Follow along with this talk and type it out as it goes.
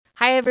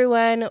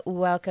everyone.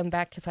 Welcome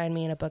back to Find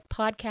Me in a Book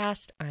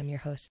podcast. I'm your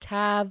host,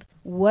 Tav.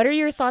 What are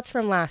your thoughts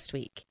from last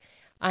week?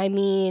 I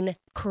mean,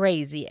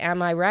 crazy.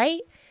 Am I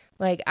right?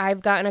 Like,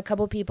 I've gotten a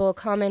couple people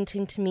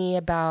commenting to me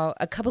about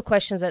a couple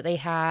questions that they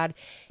had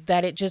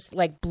that it just,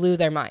 blew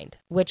their mind,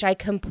 which I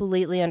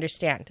completely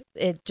understand.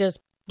 It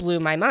just blew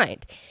my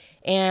mind.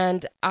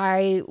 And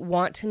I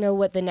want to know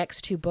what the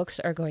next two books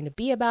are going to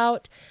be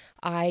about.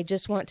 I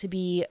just want to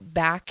be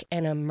back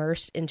and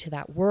immersed into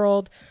that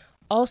world.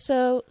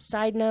 Also,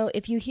 side note,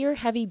 if you hear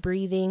heavy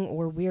breathing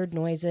or weird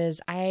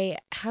noises, I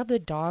have the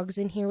dogs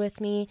in here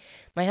with me.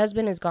 My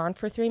husband is gone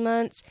for 3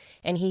 months,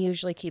 and he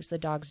usually keeps the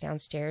dogs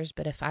downstairs.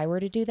 But if I were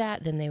to do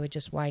that, then they would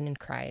just whine and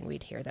cry, and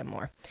we'd hear them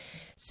more.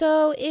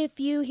 So if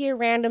you hear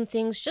random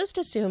things, just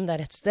assume that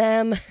it's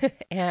them,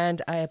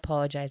 and I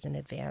apologize in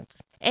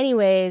advance.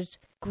 Anyways,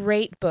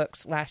 great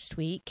books last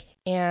week.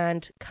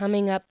 And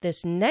coming up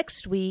this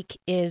next week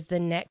is the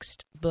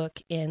next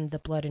book in the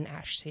Blood and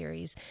Ash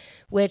series,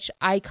 which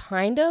I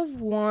kind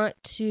of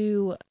want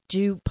to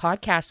do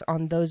podcasts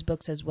on those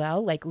books as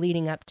well, like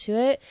leading up to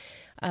it,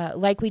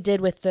 like we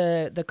did with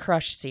the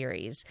Crush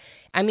series.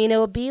 I mean, it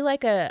will be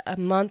like a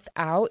month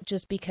out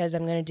just because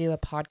I'm going to do a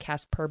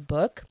podcast per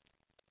book.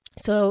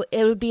 So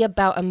it would be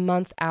about a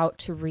month out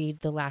to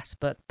read the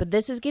last book. But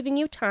this is giving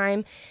you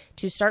time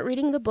to start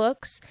reading the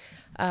books.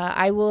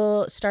 I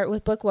will start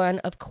with book 1,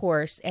 of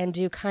course, and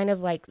do kind of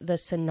like the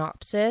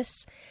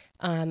synopsis.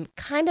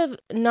 Kind of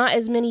not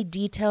as many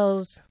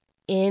details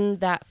in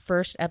that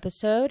first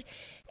episode.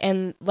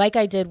 And like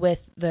I did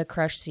with the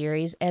Crush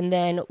series. And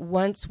then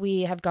once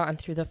we have gotten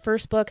through the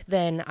first book,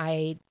 then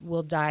I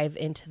will dive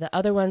into the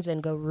other ones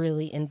and go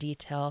really in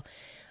detail.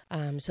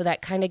 So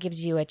that kind of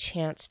gives you a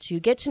chance to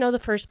get to know the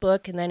first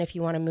book, and then if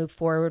you want to move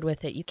forward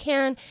with it, you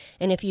can,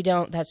 and if you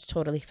don't, that's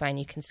totally fine.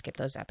 You can skip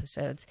those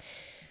episodes.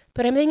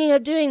 But I'm thinking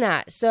of doing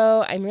that,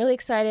 so I'm really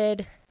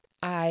excited.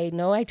 I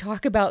know I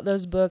talk about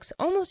those books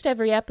almost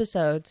every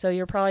episode, so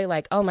you're probably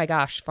like, oh my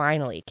gosh,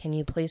 finally, can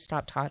you please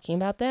stop talking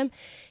about them?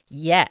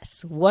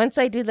 Yes. Once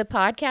I do the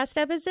podcast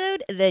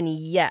episode, then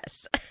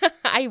yes.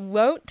 I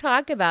won't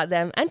talk about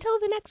them until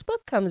the next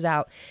book comes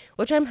out,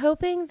 which I'm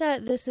hoping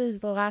that this is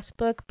the last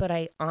book, but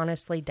I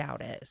honestly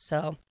doubt it.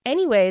 So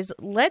anyways,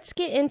 let's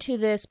get into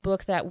this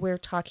book that we're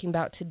talking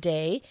about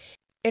today.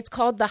 It's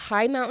called The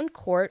High Mountain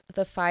Court,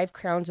 The Five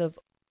Crowns of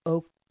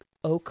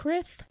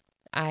Oakrith.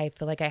 I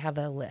feel like I have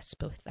a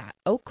lisp with that.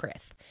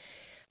 Oakrith.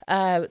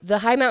 The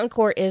High Mountain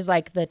Court is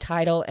like the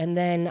title, and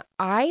then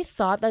I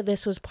thought that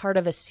this was part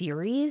of a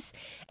series,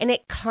 and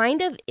it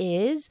kind of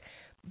is,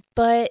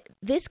 but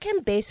this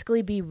can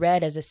basically be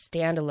read as a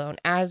standalone.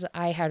 As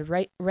I had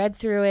read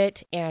through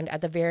it, and at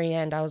the very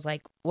end, I was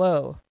like,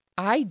 whoa,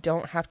 I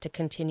don't have to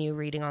continue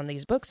reading on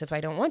these books if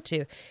I don't want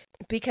to,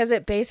 because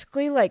it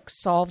basically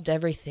solved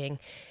everything.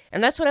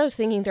 And that's what I was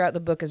thinking throughout the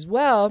book as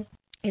well,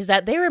 is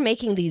that they were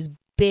making these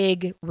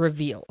big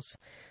reveals,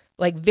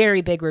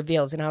 very big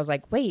reveals. And I was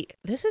like, wait,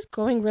 this is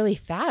going really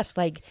fast.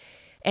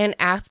 And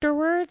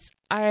afterwards,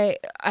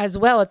 as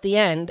well at the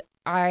end,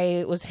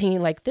 I was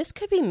thinking this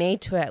could be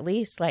made to at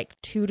least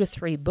 2 to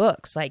 3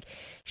 books.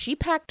 She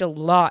packed a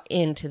lot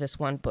into this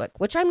one book,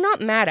 which I'm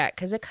not mad at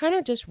because it kind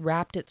of just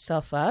wrapped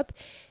itself up.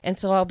 And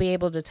so I'll be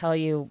able to tell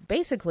you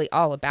basically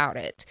all about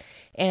it.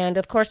 And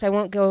of course, I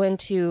won't go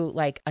into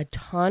a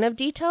ton of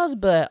details,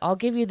 but I'll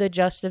give you the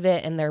gist of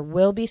it. And there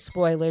will be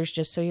spoilers,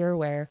 just so you're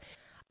aware.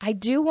 I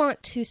do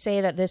want to say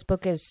that this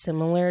book is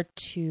similar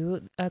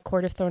to A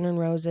Court of Thorn and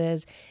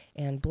Roses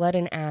and Blood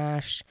and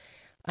Ash,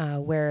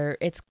 where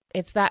it's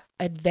that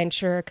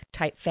adventure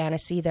type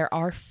fantasy. There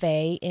are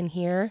fae in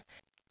here.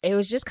 It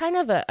was just kind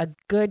of a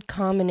good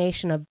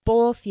combination of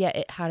both, yet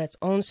it had its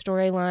own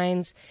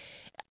storylines.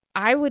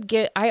 I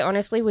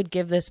honestly would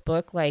give this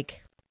book an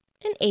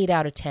 8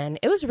 out of 10.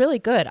 It was really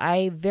good.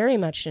 I very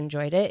much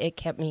enjoyed it. It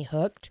kept me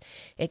hooked.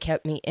 It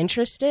kept me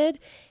interested.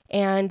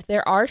 And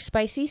there are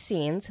spicy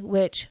scenes,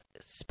 which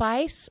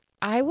spice,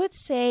 I would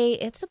say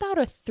it's about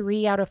a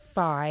 3 out of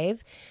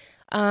 5.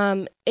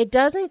 It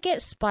doesn't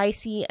get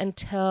spicy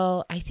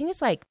until I think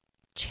it's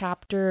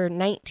chapter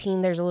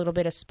 19. There's a little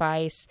bit of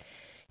spice.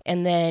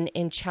 And then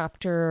in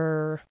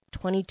chapter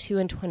 22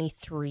 and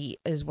 23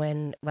 is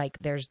when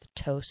there's the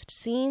toast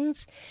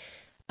scenes.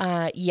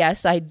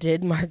 Yes, I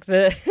did mark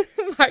the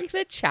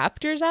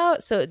chapters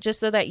out, so just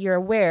so that you're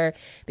aware,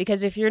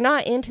 because if you're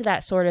not into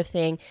that sort of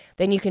thing,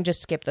 then you can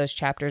just skip those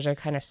chapters or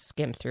kind of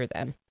skim through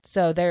them.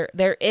 So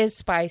there is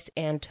spice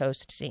and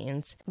toast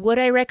scenes. Would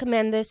I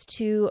recommend this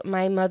to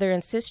my mother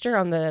and sister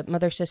on the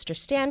mother-sister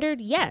standard?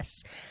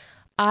 Yes.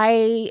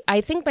 I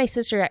think my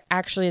sister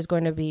actually is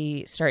going to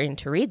be starting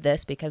to read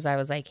this because I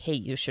was like, hey,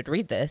 you should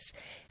read this.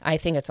 I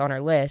think it's on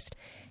her list.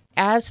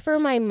 As for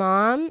my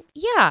mom,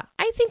 yeah,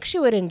 I think she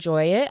would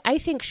enjoy it. I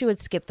think she would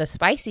skip the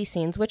spicy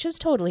scenes, which is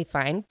totally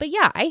fine. But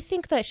yeah, I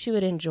think that she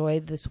would enjoy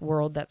this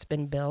world that's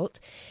been built.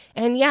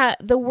 And yeah,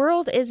 the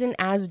world isn't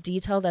as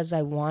detailed as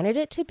I wanted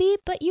it to be,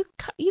 but you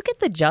get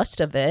the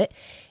gist of it.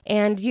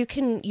 And you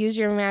can use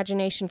your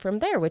imagination from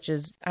there, which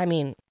is,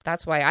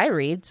 that's why I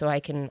read, so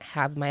I can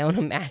have my own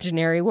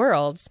imaginary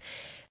worlds.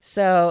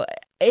 So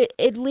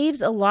it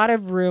leaves a lot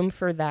of room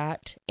for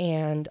that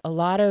and a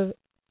lot of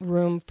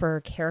room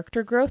for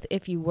character growth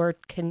if you were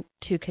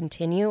to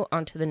continue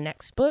onto the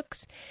next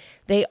books.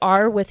 They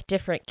are with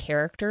different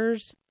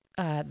characters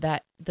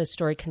that the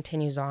story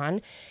continues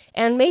on.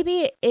 And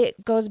maybe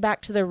it goes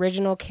back to the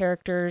original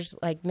characters,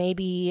 like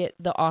maybe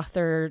the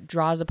author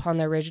draws upon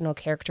the original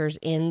characters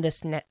in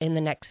in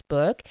the next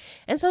book.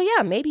 And so,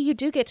 yeah, maybe you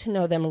do get to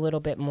know them a little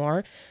bit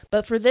more.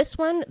 But for this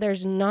one,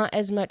 there's not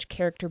as much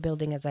character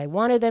building as I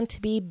wanted them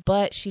to be,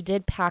 but she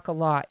did pack a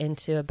lot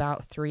into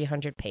about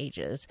 300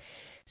 pages.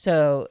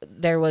 So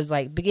there was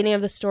like beginning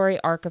of the story,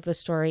 arc of the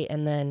story,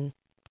 and then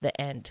the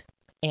end.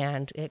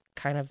 And it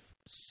kind of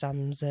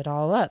sums it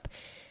all up.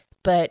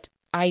 But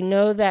I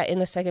know that in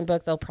the second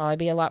book, there'll probably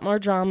be a lot more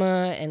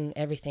drama and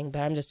everything,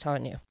 but I'm just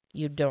telling you,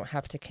 you don't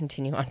have to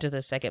continue on to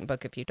the second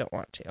book if you don't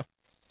want to.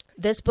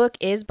 This book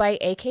is by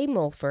A.K.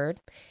 Mulford,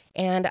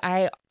 and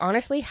I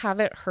honestly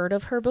haven't heard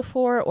of her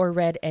before or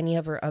read any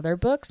of her other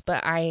books,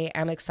 but I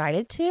am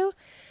excited to.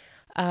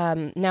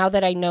 Now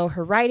that I know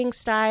her writing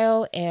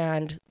style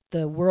and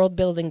the world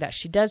building that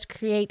she does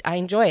create, I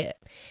enjoy it.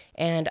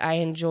 And I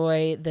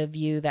enjoy the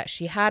view that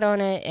she had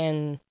on it.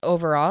 And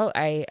overall,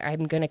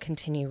 I'm going to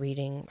continue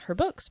reading her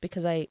books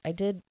because I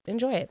did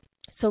enjoy it.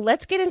 So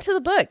let's get into the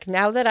book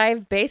now that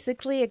I've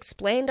basically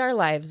explained our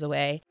lives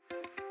away.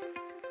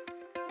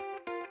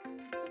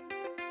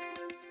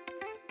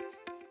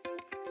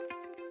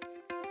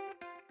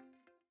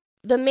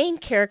 The main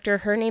character,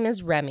 her name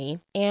is Remy,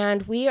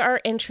 and we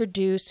are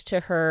introduced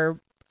to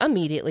her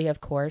immediately,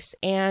 of course,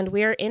 and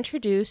we are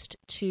introduced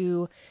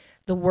to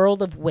the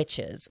world of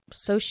witches.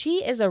 So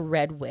she is a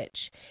red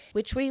witch,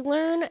 which we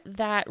learn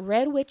that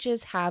red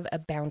witches have a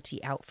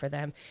bounty out for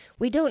them.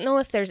 We don't know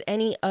if there's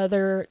any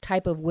other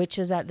type of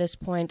witches at this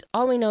point.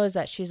 All we know is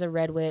that she's a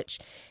red witch,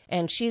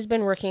 and she's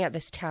been working at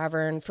this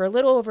tavern for a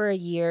little over a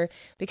year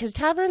because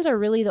taverns are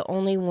really the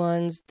only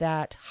ones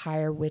that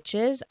hire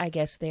witches. I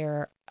guess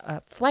they're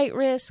a flight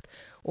risk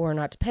or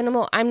not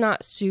dependable. I'm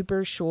not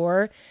super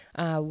sure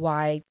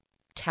why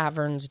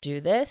taverns do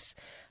this.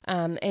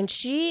 And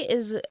she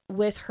is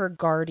with her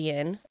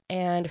guardian,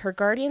 and her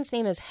guardian's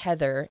name is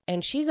Heather,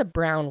 and she's a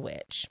brown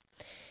witch.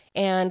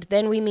 And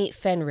then we meet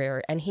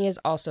Fenrir, and he is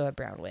also a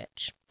brown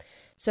witch.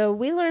 So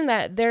we learn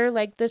that they're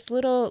like this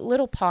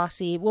little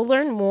posse. We'll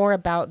learn more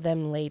about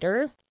them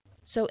later.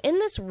 So in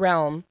this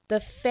realm, the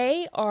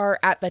Fae are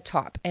at the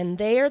top, and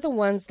they are the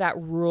ones that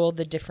rule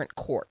the different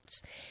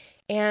courts.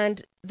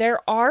 And there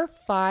are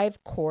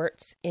 5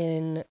 courts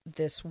in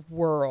this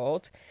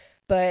world,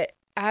 but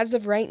as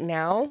of right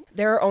now,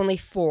 there are only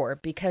 4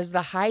 because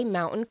the High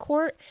Mountain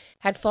Court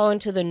had fallen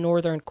to the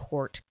Northern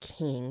Court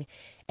King.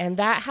 And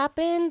that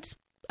happened,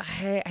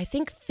 I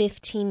think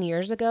 15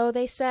 years ago,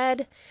 they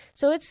said.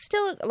 So it's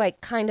still like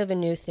kind of a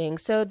new thing.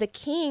 So the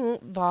King,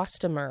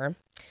 Vostamer,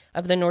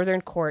 of the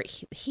Northern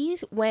Court, he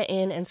went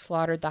in and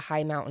slaughtered the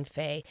High Mountain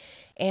Fae.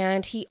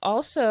 And he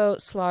also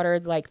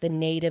slaughtered like the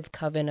native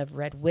coven of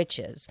Red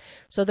Witches.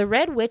 So the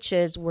Red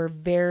Witches were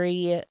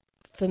very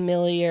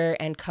familiar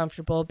and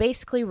comfortable,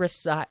 basically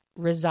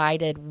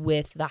resided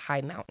with the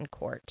High Mountain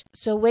Court.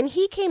 So when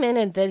he came in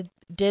and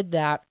did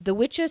that, the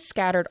witches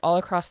scattered all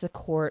across the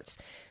courts,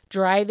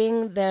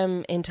 driving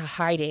them into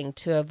hiding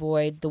to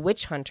avoid the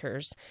witch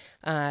hunters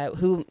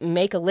who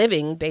make a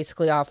living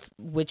basically off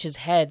witches'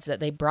 heads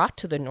that they brought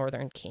to the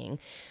Northern King.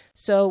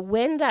 So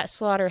when that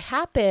slaughter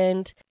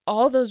happened,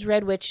 all those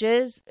red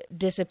witches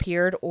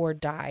disappeared or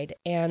died,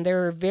 and there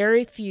were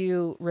very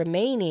few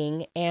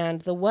remaining,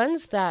 and the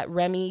ones that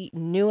Remy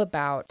knew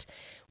about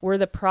were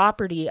the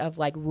property of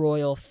like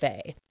royal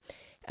fae.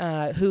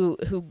 Who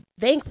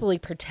thankfully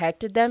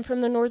protected them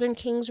from the Northern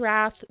King's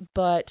wrath,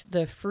 but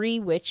the free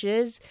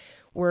witches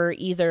were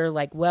either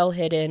like well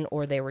hidden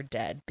or they were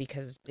dead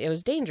because it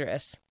was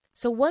dangerous.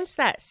 So once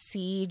that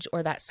siege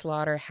or that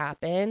slaughter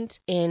happened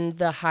in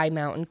the High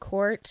Mountain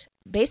Court,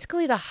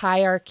 basically the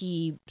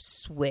hierarchy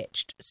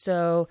switched.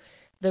 So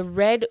the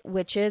Red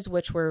Witches,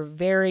 which were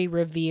very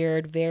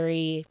revered,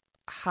 very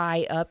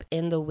high up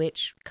in the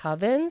witch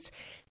covens,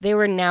 they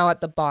were now at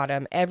the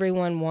bottom.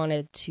 Everyone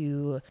wanted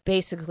to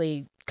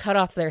basically cut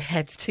off their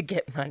heads to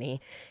get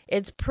money.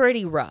 It's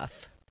pretty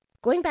rough.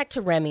 Going back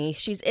to Remy,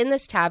 she's in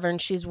this tavern,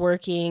 she's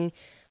working.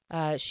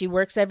 She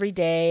works every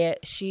day.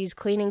 She's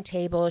cleaning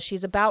tables.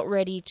 She's about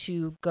ready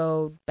to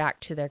go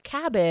back to their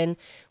cabin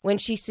when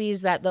she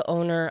sees that the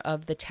owner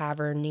of the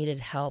tavern needed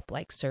help,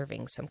 like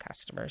serving some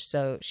customers.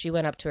 So she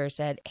went up to her and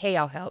said, "Hey,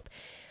 I'll help."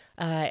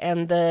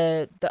 And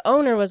the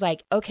owner was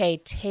like, "Okay,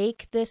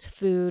 take this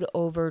food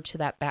over to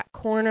that back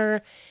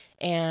corner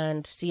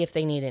and see if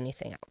they need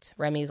anything else."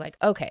 Remy's like,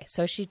 "Okay."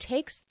 So she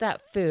takes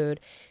that food,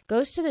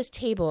 goes to this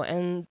table,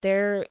 and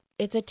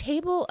it's a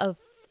table of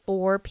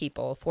 4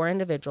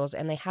 individuals,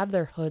 and they have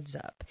their hoods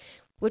up,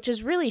 which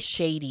is really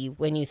shady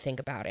when you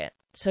think about it.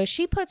 So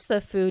she puts the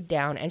food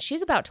down, and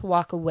she's about to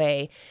walk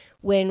away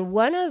when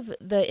one of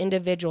the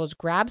individuals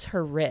grabs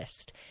her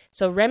wrist.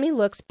 So Remy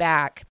looks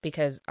back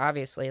because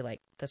obviously,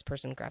 like, this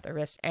person grabbed her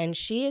wrist, and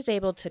she is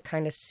able to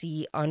kind of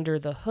see under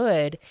the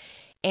hood,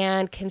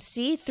 and can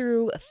see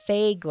through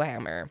Fae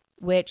glamour,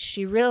 which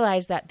she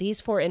realized that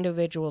these 4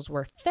 individuals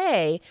were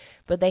Fae,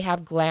 but they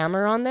have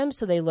glamour on them,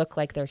 so they look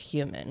like they're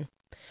human.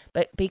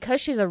 But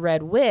because she's a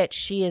red witch,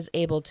 she is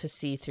able to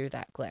see through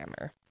that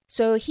glamour.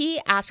 So he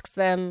asks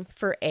them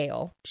for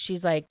ale.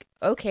 She's like,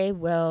 okay,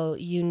 well,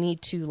 you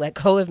need to let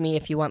go of me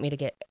if you want me to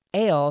get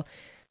ale.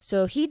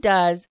 So he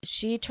does.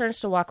 She turns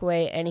to walk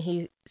away, and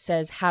he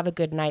says, have a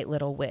good night,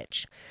 little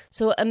witch.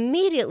 So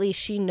immediately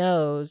she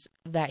knows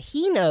that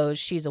he knows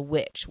she's a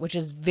witch, which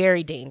is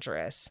very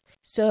dangerous.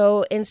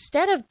 So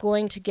instead of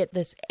going to get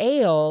this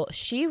ale,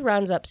 she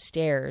runs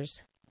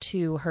upstairs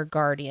to her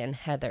guardian,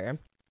 Heather,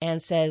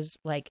 and says,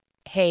 like,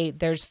 hey,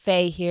 there's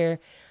Fae here.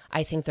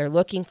 I think they're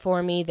looking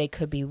for me. They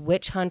could be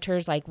witch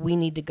hunters. Like, we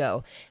need to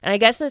go. And I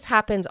guess this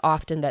happens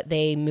often, that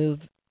they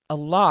move a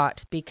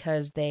lot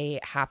because they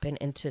happen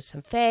into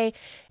some Fae,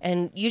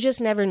 and you just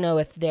never know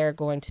if they're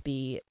going to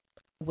be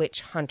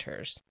witch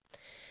hunters.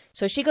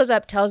 So she goes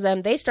up, tells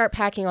them, they start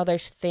packing all their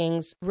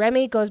things.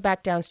 Remy goes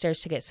back downstairs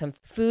to get some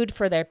food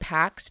for their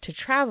packs to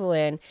travel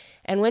in,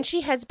 and when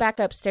she heads back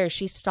upstairs,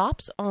 she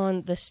stops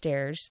on the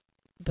stairs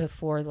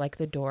before, like,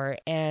 the door,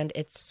 and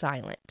it's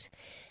silent.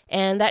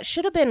 And that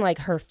should have been, like,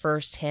 her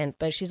first hint,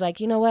 but she's like,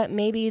 you know what,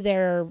 maybe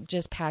they're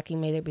just packing,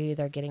 maybe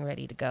they're getting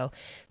ready to go.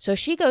 So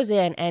she goes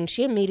in, and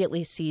she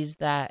immediately sees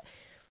that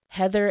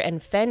Heather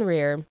and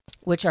Fenrir,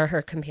 which are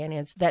her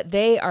companions, that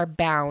they are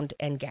bound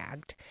and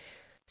gagged.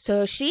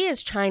 So she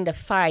is trying to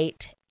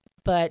fight,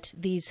 but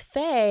these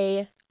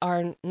Fae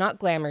are not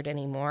glamored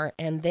anymore,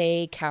 and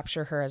they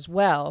capture her as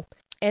well.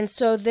 And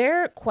so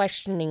they're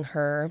questioning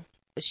her.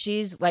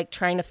 She's, like,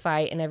 trying to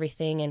fight and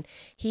everything, and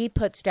he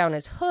puts down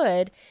his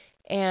hood,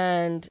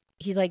 and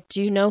he's like,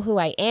 do you know who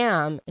I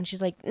am? And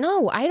she's like,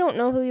 no, I don't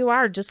know who you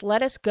are. Just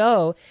let us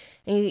go.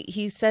 And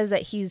he says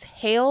that he's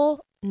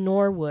Hale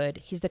Norwood.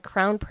 He's the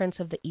crown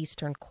prince of the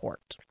Eastern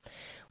Court,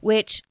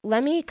 which,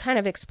 let me kind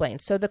of explain.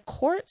 So the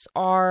courts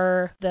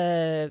are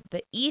the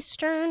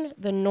Eastern,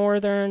 the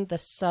Northern, the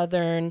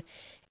Southern,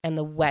 and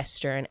the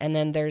Western. And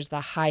then there's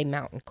the High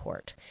Mountain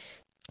Court.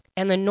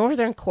 And the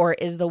Northern Court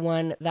is the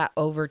one that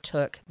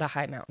overtook the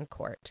High Mountain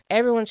Court.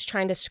 Everyone's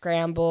trying to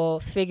scramble,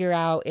 figure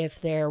out if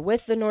they're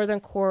with the Northern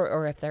Court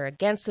or if they're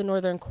against the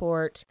Northern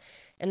Court.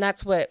 And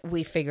that's what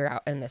we figure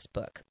out in this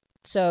book.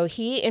 So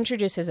he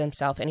introduces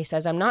himself and he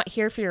says, I'm not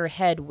here for your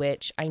head,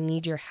 witch. I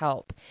need your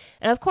help.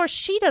 And of course,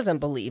 she doesn't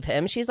believe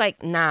him. She's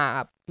like,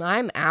 nah,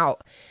 I'm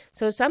out.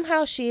 So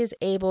somehow she is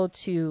able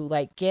to,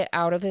 like, get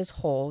out of his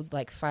hold,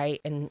 like,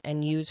 fight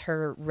and use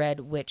her red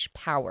witch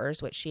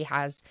powers, which she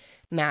has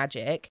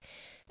magic.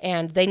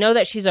 And they know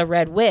that she's a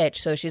red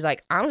witch, so she's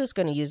like, I'm just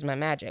going to use my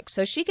magic.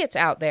 So she gets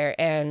out there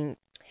and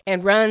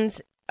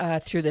runs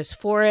through this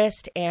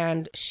forest,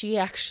 and she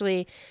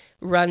actually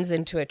runs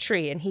into a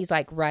tree, and he's,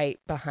 like, right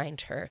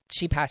behind her.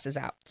 She passes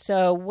out.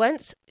 So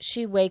once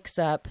she wakes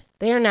up,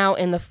 they are now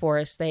in the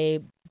forest. They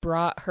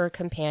brought her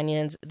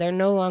companions. They're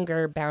no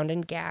longer bound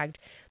and gagged.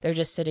 They're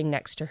just sitting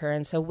next to her.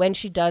 And so when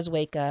she does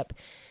wake up,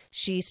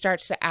 she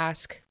starts to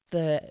ask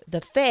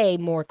the Fae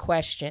more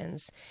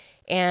questions.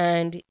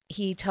 And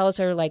he tells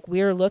her, like,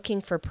 we're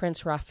looking for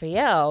Prince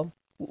Raphael,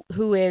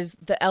 who is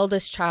the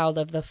eldest child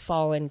of the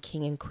fallen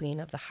king and queen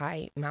of the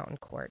High Mountain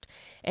Court.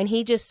 And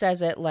he just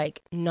says it,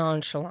 like,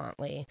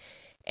 nonchalantly.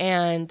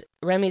 And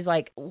Remy's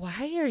like,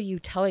 why are you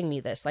telling me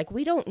this? Like,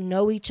 we don't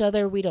know each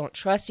other. We don't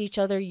trust each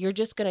other. You're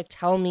just going to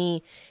tell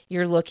me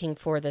you're looking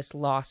for this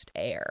lost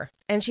heir.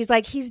 And she's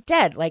like, he's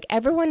dead. Like,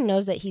 everyone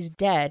knows that he's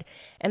dead.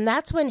 And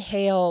that's when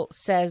Hale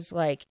says,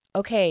 like,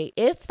 okay,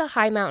 if the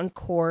High Mountain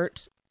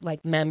Court,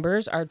 like,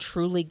 members are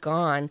truly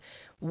gone,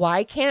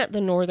 why can't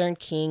the Northern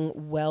King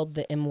weld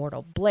the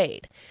immortal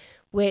blade?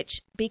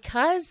 Which,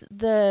 because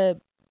the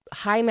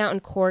High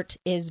Mountain Court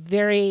is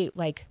very,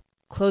 like,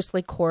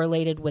 closely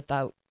correlated with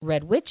the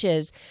Red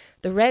Witches,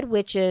 the Red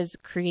Witches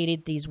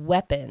created these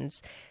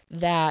weapons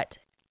that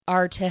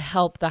are to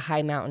help the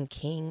High Mountain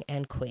King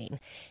and Queen.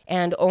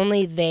 And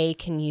only they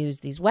can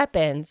use these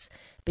weapons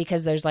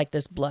because there's, like,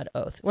 this blood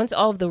oath. Once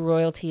all of the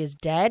royalty is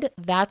dead,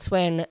 that's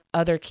when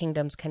other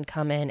kingdoms can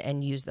come in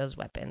and use those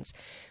weapons.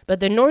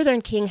 But the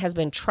Northern King has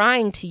been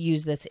trying to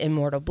use this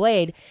immortal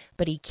blade,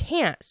 but he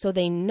can't. So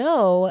they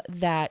know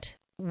that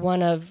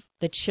one of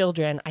the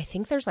children, I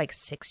think there's like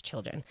 6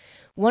 children,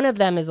 one of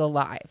them is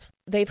alive.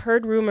 They've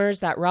heard rumors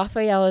that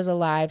Raphael is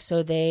alive,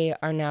 so they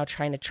are now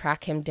trying to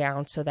track him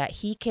down so that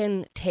he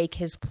can take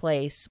his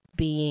place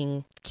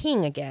being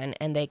king again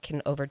and they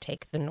can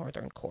overtake the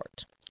Northern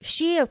Court.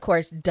 She, of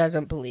course,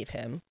 doesn't believe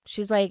him.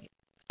 She's like,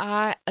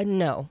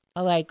 no.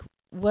 Like,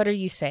 what are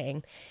you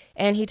saying?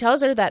 And he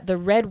tells her that the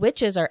Red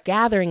Witches are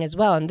gathering as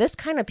well, and this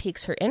kind of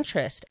piques her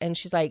interest. And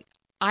she's like,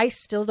 I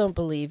still don't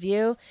believe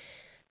you.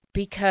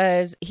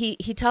 Because he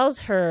tells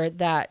her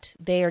that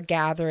they are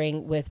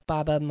gathering with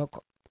Baba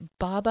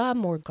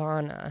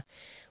Morgana,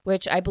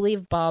 which I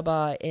believe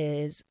Baba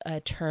is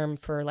a term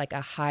for, like, a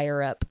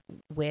higher up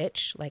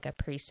witch, like a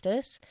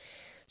priestess.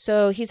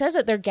 So he says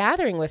that they're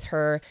gathering with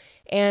her,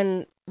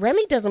 and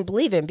Remy doesn't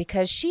believe him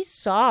because she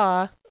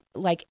saw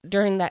like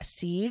during that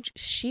siege,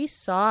 she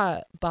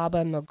saw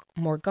Baba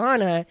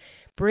Morgana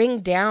bring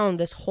down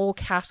this whole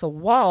castle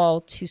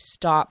wall to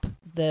stop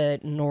the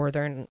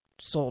northern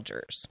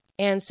soldiers.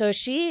 And so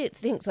she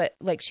thinks that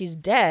like she's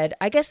dead.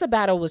 I guess the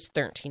battle was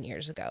 13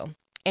 years ago.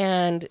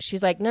 And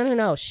she's like,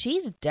 no,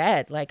 she's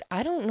dead. Like,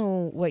 I don't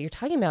know what you're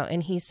talking about.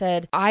 And he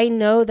said, I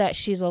know that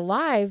she's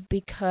alive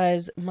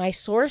because my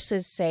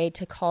sources say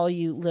to call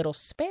you Little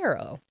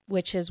Sparrow,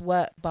 which is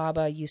what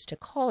Baba used to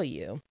call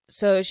you.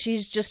 So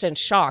she's just in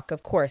shock,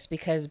 of course,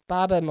 because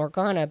Baba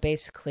Morgana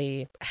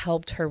basically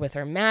helped her with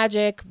her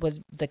magic, was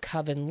the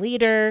coven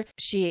leader.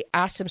 She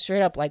asked him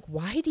straight up, like,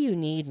 why do you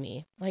need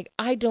me? Like,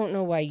 I don't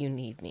know why you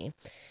need me.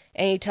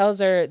 And he tells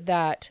her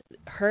that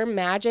her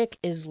magic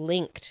is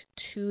linked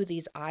to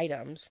these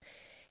items.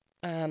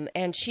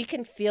 And she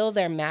can feel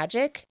their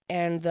magic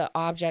and the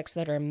objects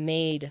that are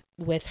made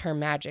with her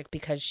magic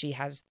because she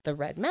has the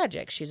red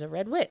magic. She's a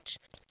red witch.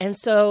 And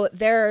so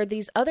there are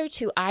these other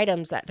two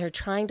items that they're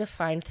trying to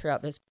find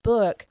throughout this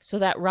book so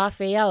that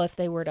Raphael, if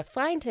they were to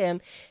find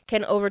him,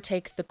 can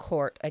overtake the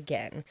court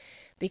again.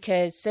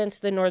 Because since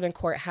the Northern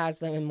Court has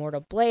the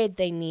Immortal Blade,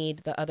 they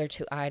need the other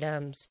two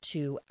items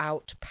to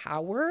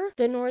outpower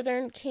the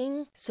Northern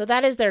King. So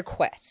that is their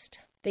quest.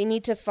 They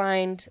need to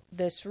find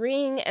this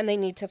ring and they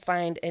need to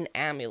find an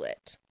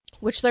amulet,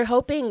 which they're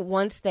hoping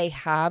once they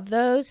have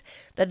those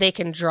that they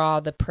can draw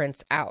the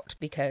prince out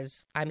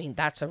because, I mean,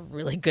 that's a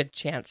really good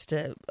chance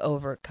to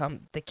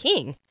overcome the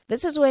king.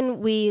 This is when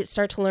we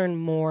start to learn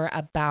more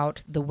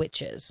about the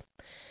witches.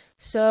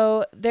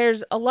 So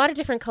there's a lot of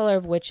different color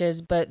of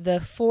witches, but the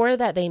four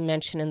that they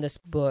mention in this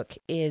book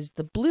is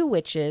the blue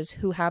witches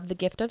who have the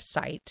gift of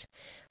sight,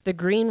 the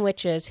green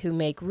witches who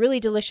make really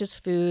delicious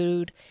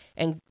food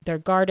and their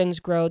gardens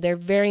grow. They're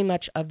very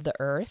much of the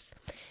earth.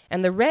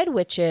 And the red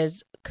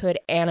witches could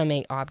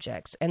animate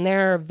objects, and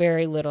there are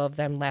very little of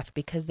them left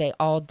because they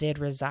all did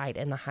reside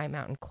in the High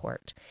Mountain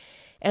Court.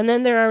 And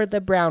then there are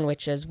the brown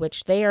witches,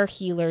 which they are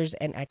healers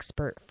and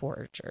expert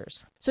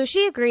foragers. So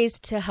she agrees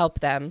to help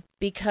them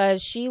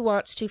because she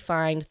wants to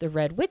find the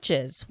red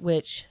witches,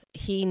 which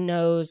he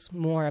knows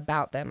more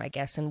about them, I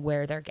guess, and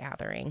where they're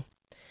gathering.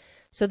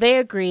 So they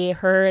agree,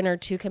 her and her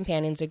two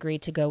companions agree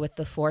to go with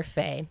the four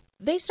fae.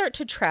 They start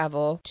to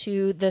travel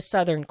to the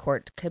southern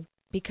court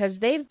because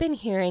they've been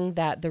hearing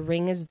that the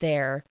ring is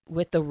there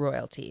with the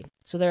royalty.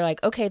 So they're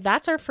like, okay,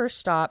 that's our first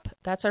stop.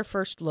 That's our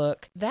first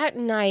look. That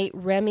night,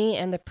 Remy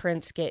and the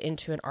prince get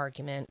into an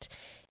argument.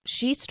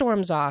 She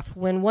storms off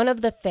when one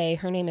of the fae,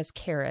 her name is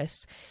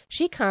Karis,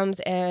 she comes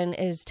and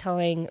is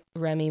telling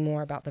Remy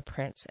more about the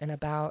prince and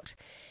about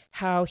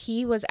how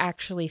he was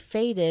actually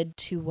fated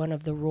to one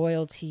of the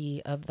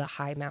royalty of the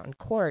High Mountain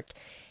Court,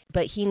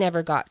 but he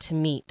never got to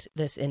meet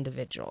this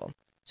individual.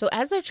 So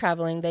as they're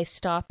traveling, they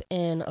stop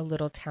in a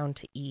little town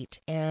to eat,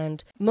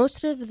 and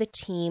most of the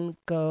team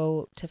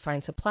go to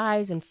find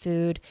supplies and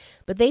food,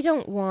 but they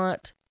don't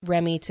want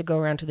Remy to go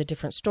around to the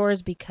different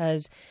stores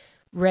because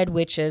red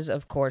witches,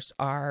 of course,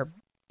 are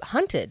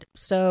hunted.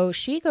 So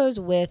she goes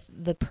with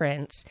the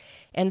prince,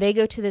 and they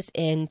go to this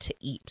inn to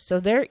eat. So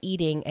they're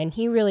eating, and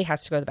he really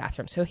has to go to the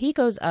bathroom. So he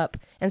goes up,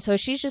 and so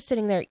she's just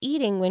sitting there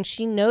eating when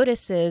she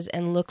notices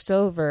and looks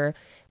over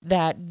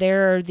that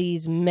there are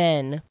these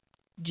men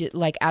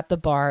like at the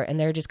bar, and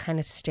they're just kind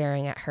of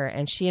staring at her,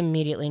 and she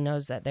immediately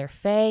knows that they're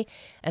fae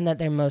and that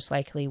they're most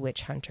likely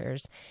witch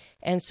hunters.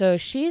 And so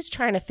she's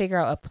trying to figure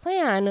out a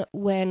plan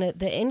when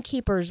the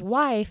innkeeper's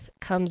wife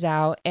comes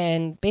out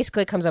and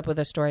basically comes up with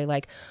a story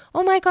like,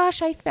 oh my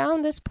gosh, I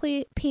found this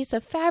piece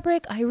of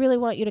fabric. I really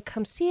want you to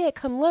come see it.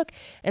 Come look.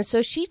 And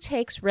so she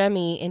takes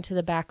Remy into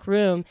the back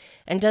room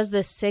and does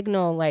this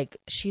signal, like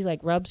she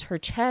like rubs her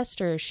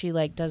chest or she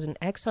like does an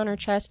X on her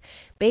chest,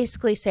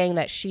 basically saying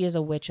that she is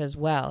a witch as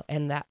well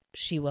and that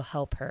she will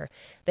help her.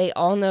 They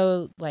all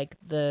know like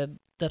the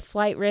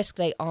flight risk,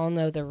 they all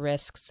know the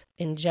risks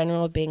in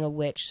general of being a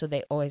witch, so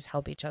they always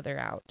help each other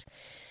out.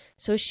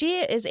 So she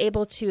is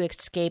able to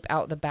escape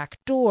out the back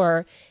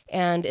door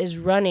and is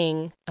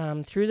running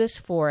through this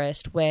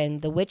forest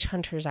when the witch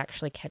hunters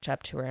actually catch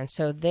up to her. And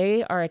so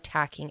they are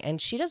attacking, and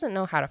she doesn't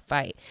know how to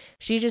fight.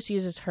 She just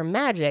uses her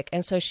magic,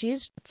 and so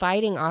she's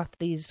fighting off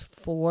these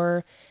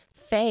four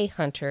fae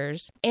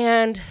hunters.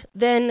 And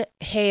then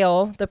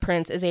Hale, the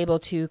prince, is able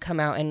to come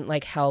out and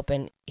like help,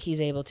 and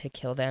he's able to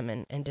kill them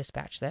and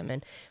dispatch them.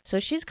 And so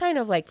she's kind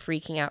of like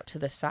freaking out to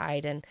the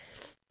side,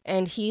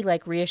 and he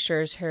like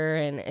reassures her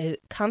and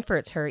it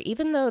comforts her,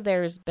 even though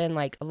there's been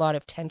like a lot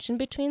of tension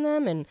between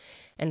them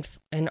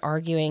and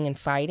arguing and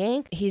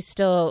fighting. He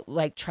still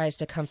like tries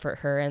to comfort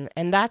her,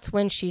 and that's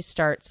when she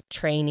starts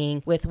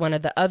training with one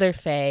of the other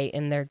fae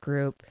in their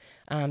group,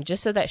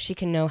 just so that she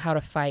can know how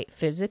to fight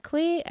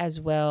physically as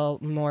well,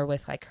 more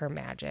with like her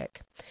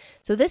magic.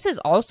 So this is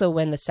also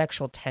when the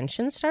sexual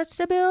tension starts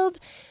to build,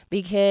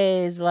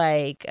 because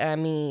like, I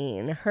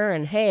mean, her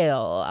and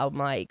Hale, I'm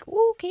like,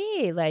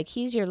 okay, like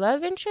he's your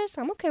love interest.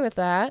 I'm okay with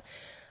that.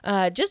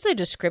 Just the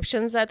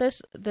descriptions that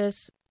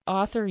this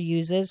author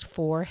uses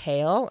for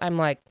Hale, I'm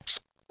like,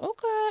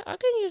 okay, I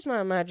can use my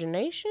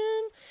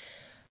imagination.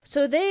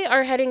 So they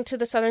are heading to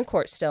the Southern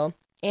Court still.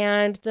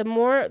 And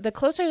the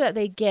closer that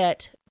they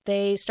get,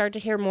 they start to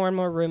hear more and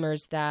more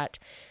rumors that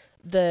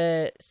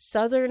the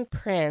Southern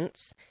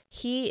Prince,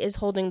 he is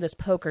holding this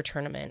poker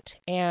tournament,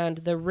 and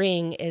the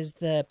ring is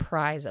the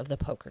prize of the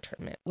poker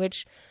tournament,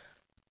 which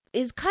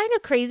is kind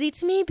of crazy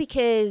to me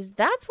because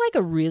that's like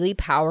a really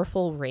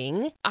powerful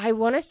ring. I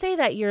want to say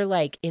that you're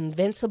like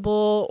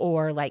invincible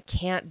or like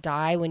can't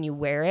die when you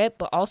wear it,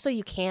 but also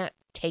you can't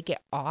take it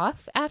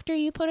off after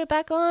you put it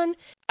back on.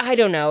 I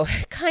don't know.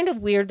 Kind of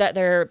weird that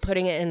they're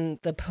putting it in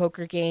the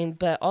poker game,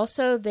 but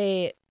also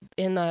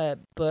in the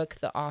book,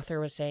 the author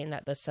was saying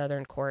that the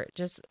Southern Court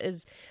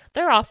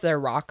they're off their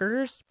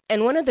rockers.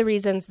 And one of the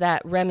reasons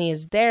that Remy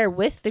is there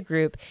with the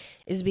group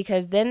is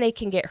because then they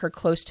can get her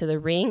close to the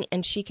ring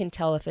and she can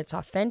tell if it's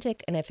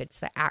authentic and if it's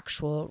the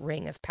actual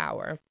ring of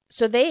power.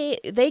 So they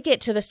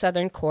get to the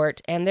Southern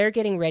Court and they're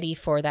getting ready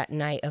for that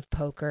night of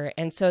poker.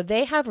 And so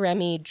they have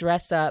Remy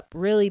dress up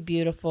really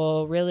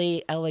beautiful,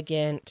 really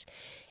elegant.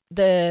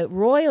 The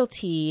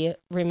royalty,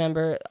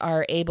 remember,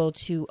 are able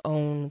to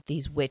own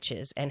these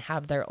witches and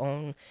have their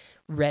own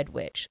red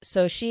witch.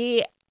 So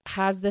she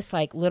has this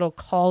like little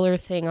collar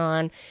thing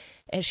on,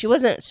 and she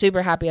wasn't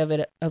super happy of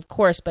it, of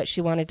course, but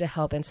she wanted to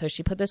help. And so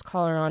she put this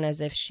collar on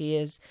as if she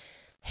is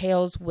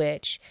Hale's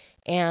witch.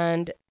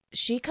 And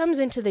she comes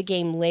into the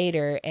game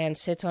later and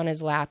sits on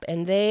his lap,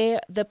 and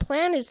the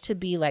plan is to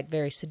be like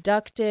very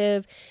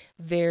seductive,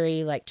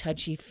 very like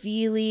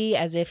touchy-feely,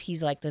 as if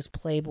he's like this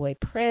playboy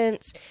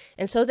prince.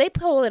 And so they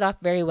pull it off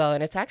very well,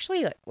 and it's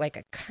actually like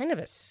a kind of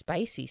a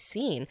spicy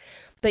scene.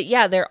 But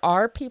yeah, there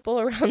are people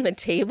around the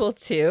table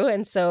too,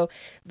 and so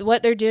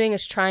what they're doing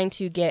is trying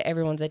to get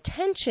everyone's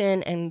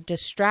attention and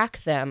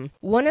distract them.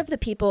 One of the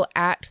people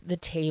at the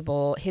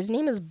table, his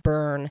name is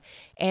Byrne,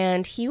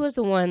 and he was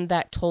the one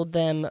that told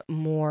them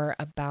more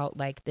about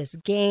like this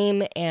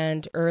game,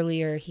 and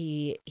earlier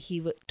he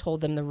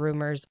told them the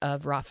rumors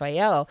of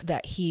Raphael,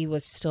 that he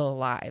was still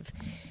alive.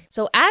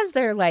 So as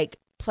they're like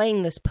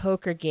playing this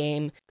poker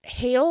game,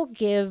 Hale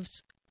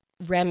gives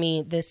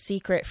Remy this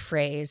secret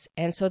phrase,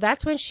 and so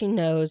that's when she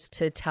knows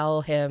to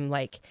tell him,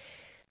 like,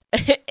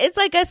 it's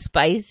like a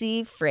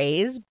spicy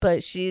phrase,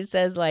 but she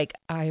says like,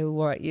 I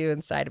want you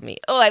inside of me.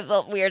 Oh, I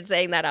felt weird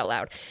saying that out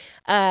loud.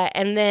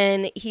 And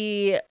then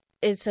he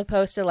is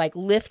supposed to like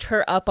lift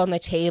her up on the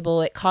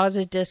table. It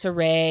causes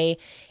disarray,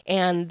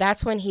 and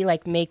that's when he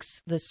like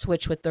makes the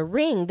switch with the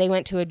ring. They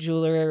went to a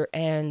jeweler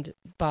and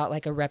bought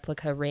like a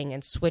replica ring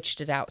and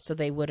switched it out so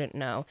they wouldn't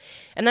know.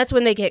 And that's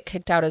when they get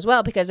kicked out as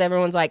well, because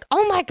everyone's like,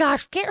 oh my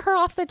gosh, get her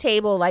off the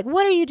table. Like,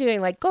 what are you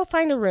doing? Like, go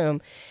find a room.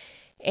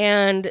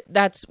 And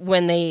that's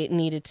when they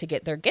needed to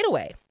get their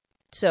getaway.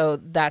 So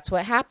that's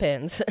what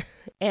happens.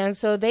 And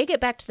so they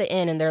get back to the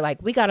inn and they're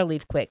like, we got to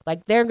leave quick.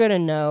 Like, they're going to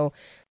know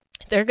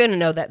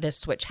that this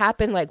switch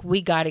happened. Like,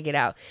 we got to get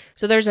out.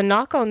 So there's a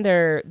knock on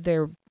their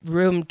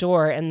room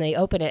door, and they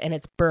open it, and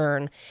it's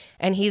Byrne.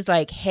 And he's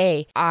like,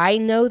 hey, I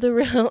know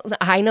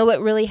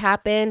what really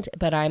happened,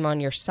 but I'm on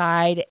your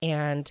side.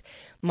 And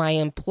my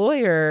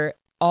employer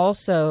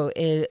also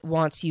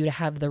wants you to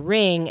have the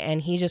ring.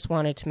 And he just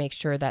wanted to make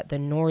sure that the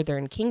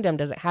Northern Kingdom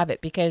doesn't have it,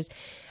 because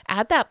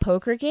at that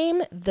poker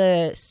game,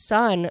 the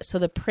son, so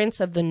the prince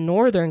of the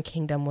Northern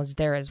Kingdom, was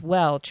there as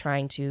well,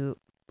 trying to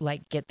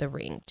like get the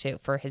ring too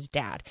for his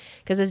dad,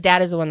 because his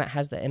dad is the one that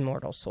has the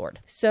immortal sword.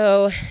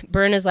 So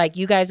Byrne is like,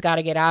 you guys got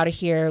to get out of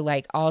here.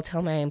 Like, I'll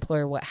tell my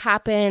employer what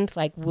happened.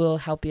 Like, we'll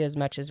help you as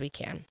much as we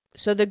can.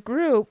 So the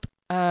group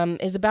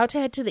is about to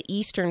head to the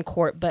Eastern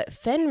Court, but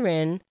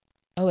Fenrir,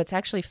 it's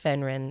actually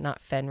Fenrir,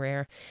 not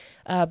Fenrir,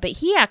 but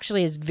he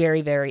actually is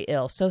very, very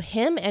ill. So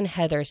him and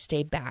Heather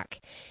stay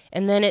back.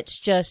 And then it's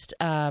just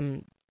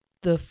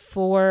the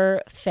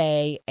four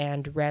Fae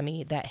and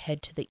Remy that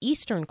head to the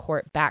Eastern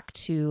Court back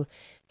to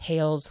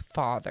Hale's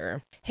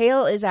father.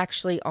 Hale is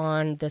actually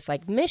on this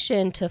like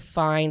mission to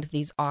find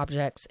these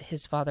objects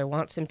his father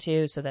wants him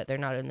to, so that they're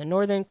not in the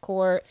Northern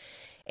Court,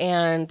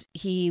 and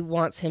he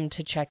wants him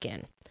to check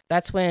in.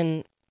 That's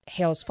when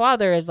Hale's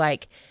father is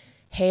like,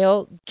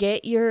 Hale,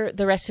 get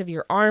the rest of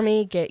your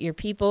army, get your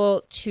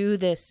people to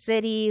this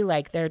city,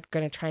 like they're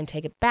going to try and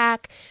take it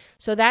back.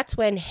 So that's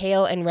when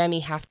Hale and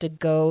Remy have to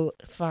go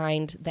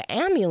find the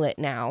amulet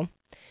now.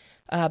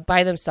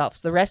 By themselves.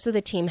 The rest of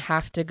the team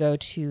have to go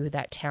to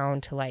that town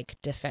to like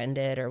defend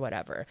it or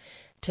whatever,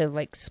 to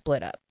like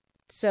split up.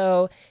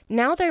 So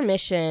now their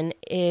mission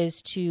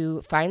is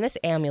to find this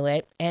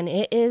amulet, and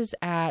it is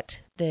at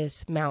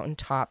this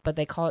mountaintop, but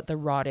they call it the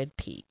Rotted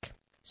Peak.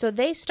 So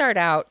they start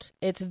out,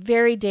 it's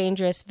very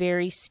dangerous,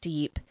 very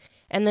steep.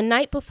 And the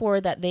night before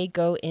that they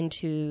go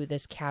into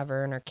this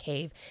cavern or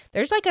cave,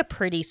 there's like a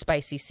pretty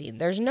spicy scene.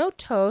 There's no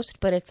toast,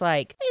 but it's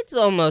like, it's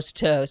almost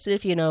toast,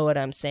 if you know what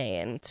I'm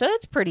saying. So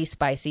it's pretty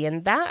spicy.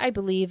 And that, I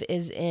believe,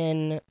 is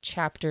in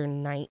chapter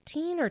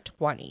 19 or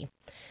 20.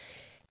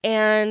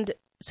 And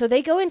so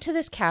they go into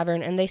this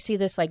cavern and they see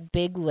this like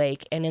big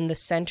lake, and in the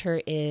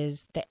center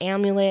is the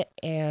amulet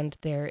and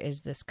there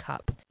is this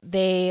cup.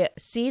 They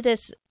see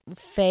this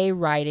fey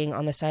writing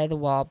on the side of the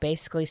wall,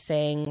 basically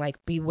saying,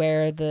 like,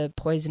 beware the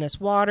poisonous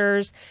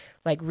waters,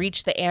 like,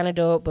 reach the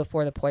antidote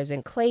before the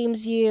poison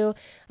claims you,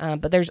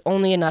 but there's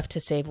only enough to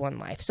save one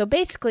life. So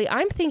basically,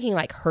 I'm thinking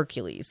like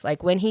Hercules,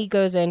 like when he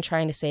goes in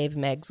trying to save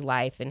Meg's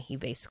life and he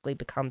basically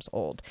becomes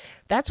old.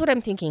 That's what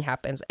I'm thinking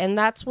happens, and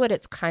that's what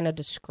it's kind of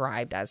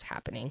described as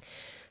happening.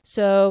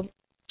 So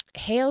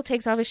Hale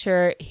takes off his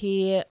shirt.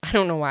 I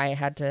don't know why I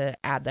had to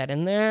add that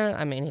in there.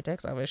 I mean, he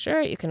takes off his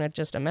shirt. You can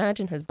just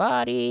imagine his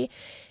body.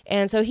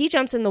 And so he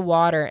jumps in the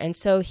water. And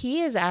so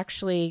he is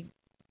actually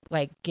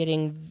like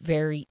getting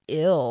very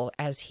ill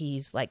as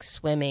he's like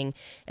swimming.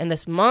 And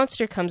this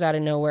monster comes out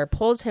of nowhere,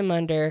 pulls him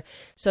under.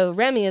 So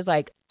Remy is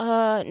like,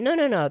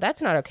 no,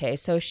 that's not okay.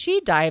 So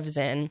she dives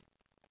in.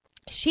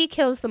 She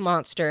kills the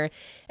monster.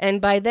 And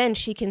by then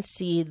she can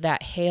see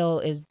that Hale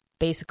is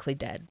basically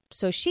dead.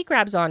 So she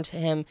grabs onto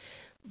him,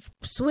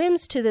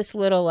 swims to this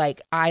little like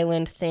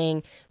island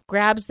thing,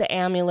 grabs the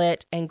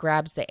amulet and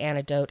grabs the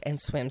antidote and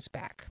swims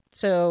back.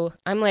 So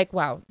I'm like,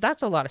 wow,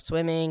 that's a lot of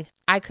swimming.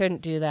 I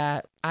couldn't do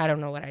that. I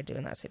don't know what I'd do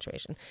in that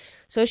situation.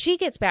 So she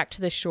gets back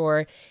to the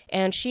shore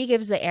and she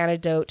gives the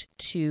antidote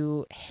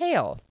to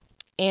Hale.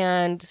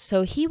 And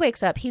so he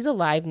wakes up, he's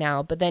alive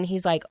now, but then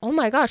he's like, oh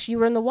my gosh, you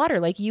were in the water,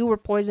 like you were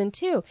poisoned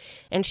too.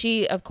 And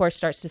she, of course,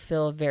 starts to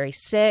feel very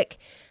sick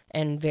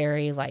and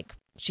very like,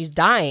 she's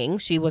dying.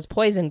 She was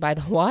poisoned by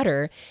the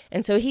water.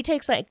 And so he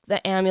takes like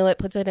the amulet,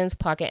 puts it in his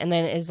pocket, and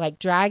then is like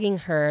dragging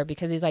her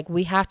because he's like,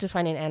 we have to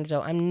find an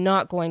antidote. I'm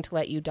not going to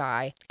let you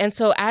die. And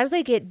so as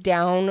they get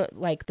down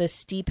like the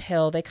steep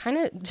hill, they kind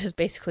of just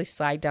basically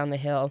slide down the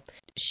hill.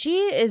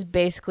 She is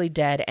basically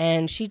dead,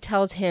 and she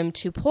tells him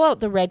to pull out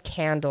the red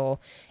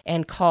candle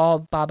and call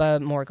Baba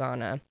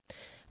Morgana.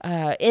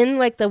 In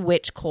like the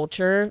witch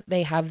culture,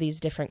 they have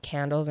these different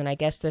candles, and I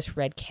guess this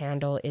red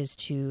candle is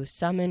to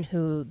summon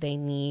who they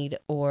need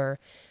or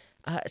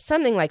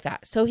something like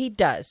that. So he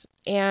does.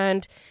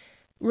 And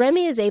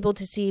Remy is able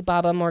to see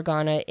Baba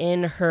Morgana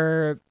in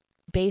her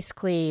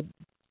basically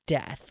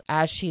death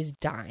as she's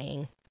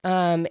dying.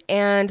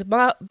 And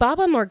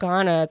Baba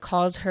Morgana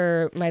calls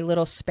her my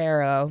little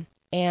sparrow,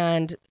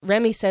 and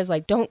Remy says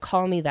like, don't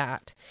call me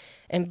that.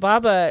 And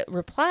Baba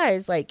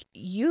replies, like,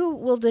 you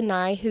will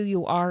deny who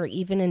you are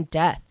even in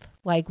death.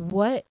 Like,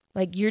 what?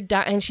 Like, you're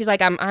dying. And she's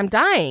like, I'm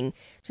dying.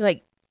 She's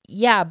like,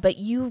 yeah, but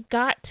you've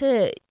got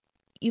to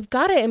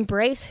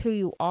embrace who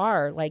you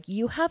are. Like,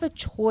 you have a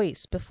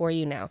choice before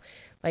you now.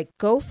 Like,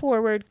 go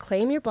forward,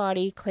 claim your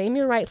body, claim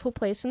your rightful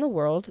place in the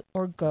world,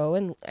 or go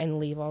and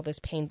leave all this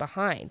pain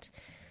behind.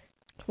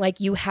 Like,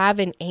 you have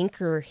an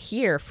anchor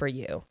here for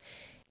you.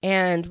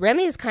 And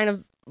Remy is kind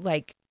of,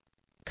 like,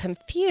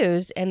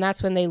 confused, and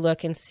that's when they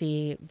look and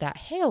see that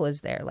Hale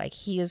is there, like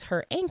he is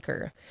her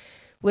anchor,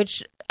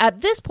 which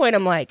at this point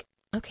I'm like,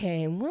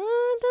 okay,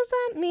 what does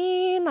that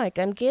mean? Like,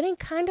 I'm getting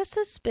kind of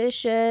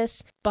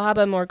suspicious.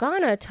 Baba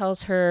Morgana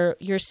tells her,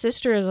 your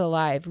sister is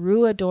alive,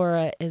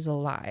 Ruadora is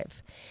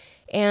alive.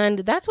 And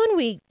that's when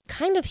we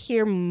kind of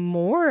hear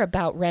more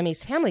about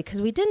Remy's family,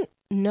 because we didn't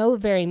know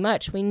very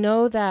much. We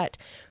know that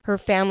her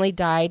family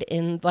died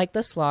in like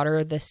the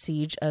slaughter, the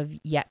siege of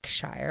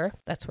Yekshire.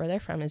 That's where they're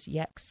from, is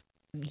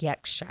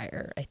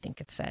Yekshire, I think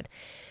it said.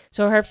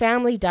 So her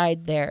family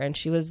died there, and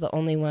she was the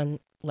only one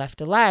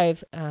left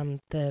alive.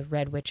 The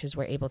Red Witches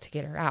were able to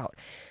get her out.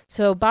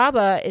 So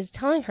Baba is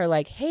telling her,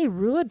 like, hey,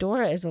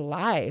 Ruadora is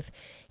alive,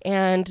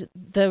 and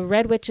the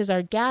Red Witches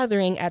are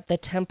gathering at the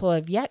Temple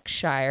of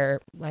Yekshire,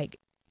 like,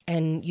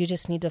 and you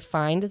just need to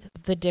find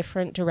the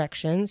different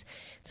directions.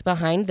 It's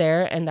behind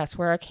there, and that's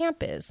where our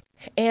camp is.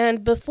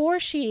 And before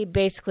she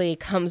basically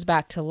comes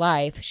back to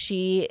life,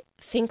 she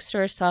thinks to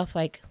herself,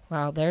 like,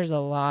 wow, there's a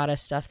lot of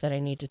stuff that I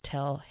need to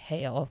tell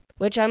Hale.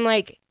 Which I'm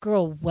like,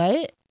 girl,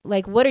 what?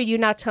 Like, what are you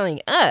not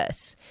telling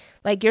us?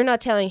 Like, you're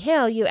not telling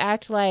Hale. You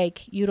act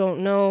like you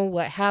don't know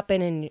what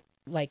happened in,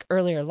 like,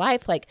 earlier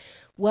life. Like,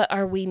 what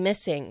are we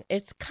missing?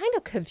 It's kind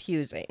of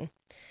confusing.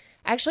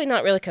 Actually,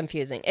 not really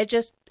confusing. It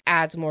just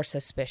adds more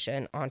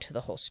suspicion onto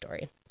the whole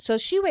story. So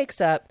she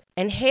wakes up,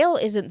 and Hale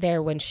isn't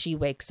there when she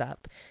wakes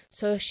up.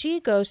 So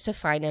she goes to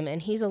find him,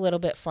 and he's a little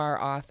bit far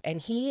off,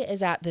 and he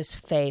is at this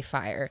Fey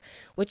fire,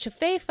 which a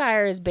Fey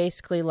fire is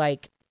basically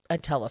like a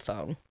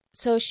telephone.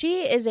 So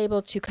she is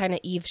able to kind of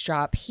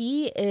eavesdrop.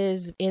 He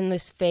is in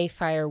this Fey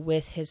fire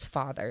with his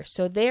father.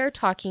 So they're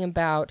talking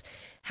about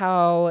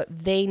how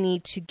they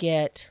need to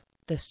get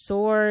the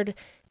sword,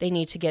 they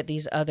need to get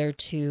these other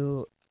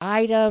two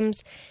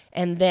items,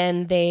 and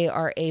then they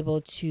are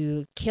able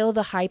to kill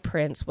the High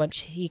Prince once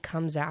he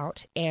comes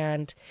out,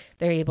 and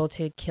they're able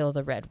to kill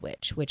the Red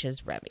Witch, which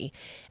is Remy.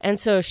 And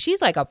so she's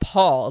like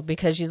appalled,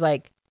 because she's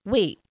like,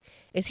 wait,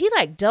 is he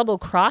like double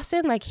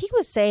crossing? Like, he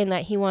was saying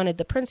that he wanted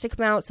the prince to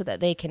come out so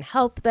that they can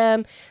help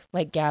them,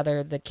 like,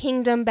 gather the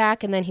kingdom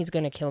back, and then he's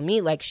going to kill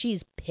me. Like,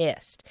 she's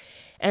pissed.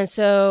 And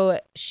so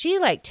she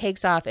like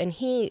takes off, and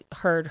he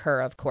heard her,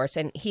 of course,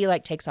 and he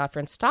like takes off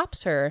and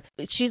stops her.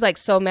 She's like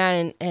so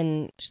mad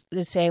and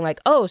is saying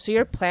like, oh, so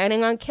you're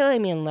planning on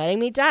killing me and letting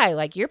me die.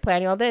 Like, you're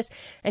planning all this.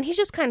 And he's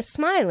just kind of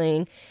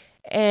smiling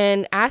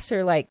and asks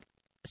her like,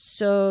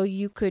 so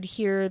you could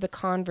hear the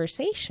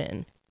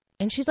conversation.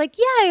 And she's like,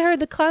 yeah, I heard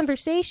the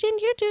conversation.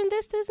 You're doing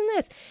this, this, and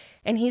this.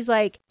 And he's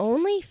like,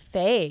 only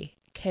Faye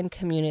can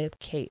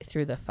communicate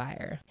through the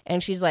fire.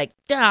 And she's like,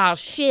 oh,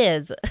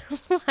 shiz.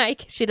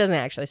 Like, she doesn't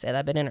actually say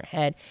that, but in her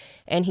head.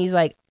 And he's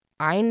like,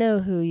 I know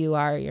who you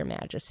are, Your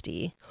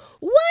Majesty.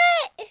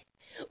 What?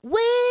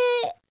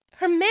 What?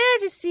 Her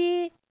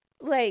Majesty?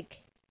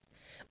 Like,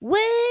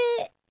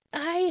 what?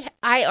 I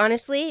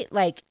honestly,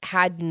 like,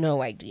 had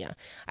no idea.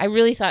 I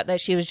really thought that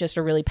she was just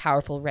a really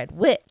powerful red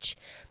witch.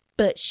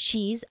 But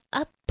she's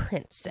a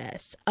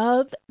princess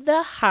of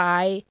the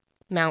High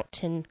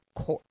Mountain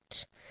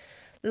Court.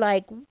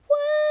 Like,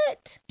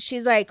 what?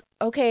 She's like,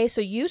 okay,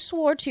 so you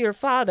swore to your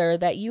father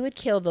that you would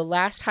kill the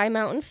last High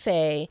Mountain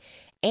Fae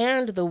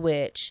and the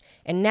witch,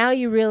 and now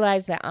you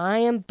realize that I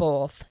am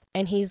both.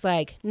 And he's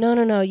like,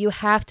 no, you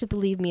have to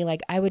believe me.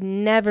 Like, I would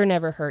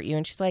never hurt you.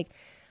 And she's like,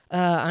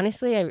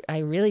 honestly, I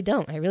really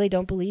don't. I really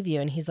don't believe you.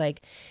 And he's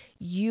like,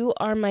 you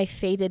are my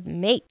fated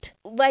mate.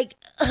 Like,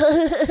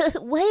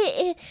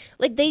 what?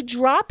 Like, they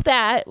drop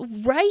that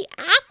right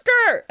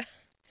after.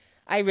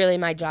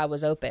 My jaw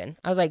was open.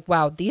 I was like,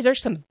 wow, these are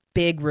some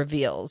big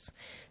reveals.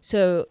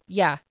 So,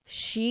 yeah,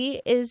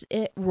 she is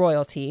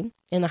royalty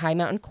in the High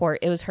Mountain Court.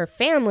 It was her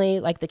family,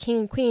 like the king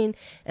and queen,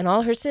 and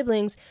all her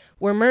siblings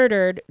were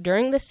murdered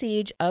during the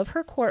siege of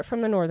her court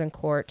from the Northern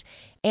Court.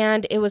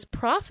 And it was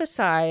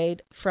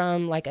prophesied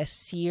from like a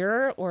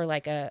seer or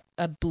like a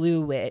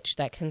blue witch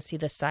that can see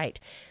the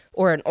sight,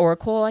 or an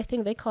oracle, I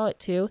think they call it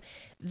too,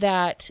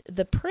 that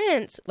the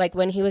prince, like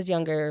when he was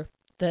younger,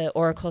 the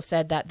oracle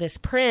said that this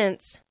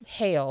prince,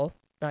 Hale,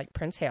 like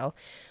Prince Hale,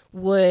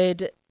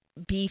 would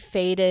be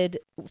mated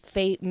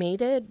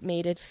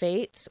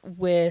fates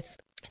with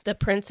the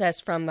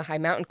princess from the High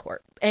Mountain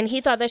Court. And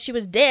he thought that she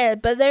was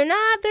dead, but they're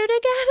not. They're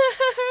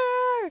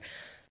together.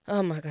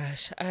 Oh my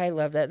gosh, I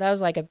love that. That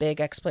was like a big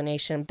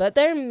explanation. But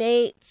they're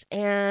mates,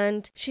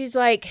 and she's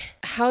like,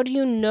 how do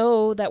you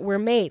know that we're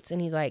mates? And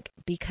he's like,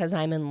 because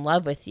I'm in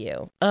love with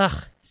you.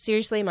 Ugh,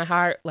 seriously, my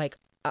heart like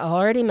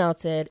already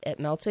melted. It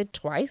melted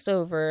twice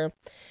over.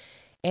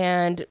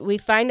 And we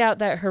find out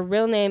that her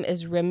real name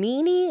is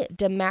Remini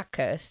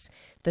Demacus,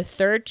 the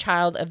third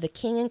child of the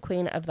king and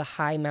queen of the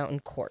High Mountain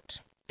Court.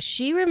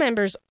 She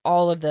remembers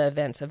all of the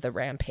events of the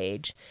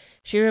rampage.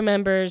 She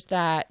remembers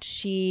that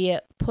she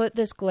put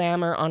this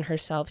glamour on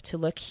herself to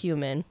look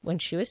human when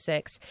she was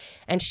 6,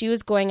 and she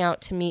was going out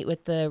to meet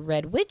with the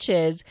Red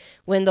Witches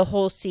when the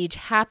whole siege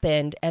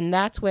happened, and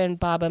that's when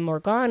Baba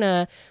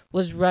Morgana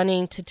was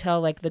running to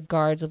tell like the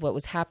guards of what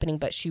was happening,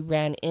 but she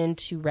ran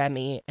into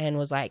Remy and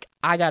was like,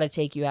 I gotta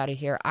take you out of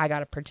here, I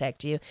gotta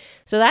protect you.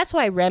 So that's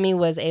why Remy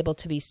was able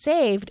to be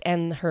saved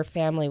and her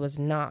family was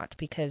not,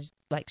 because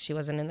like she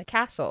wasn't in the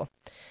castle.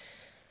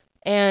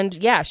 And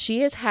yeah,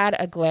 she has had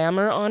a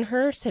glamour on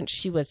her since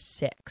she was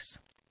 6,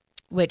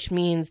 which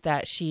means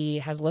that she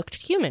has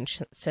looked human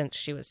since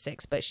she was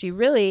 6, but she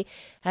really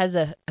has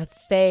a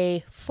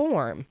fae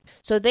form.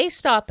 So they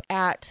stop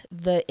at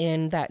the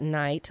inn that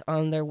night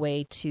on their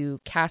way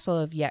to Castle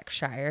of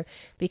Yekshire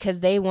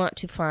because they want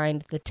to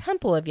find the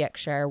Temple of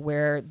Yekshire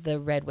where the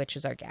Red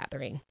Witches are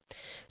gathering.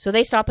 So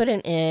they stop at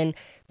an inn.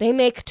 They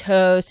make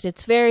toast.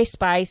 It's very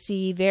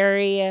spicy,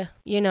 very,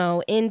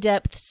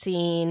 in-depth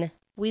scene.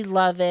 We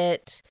love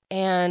it.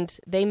 And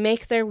they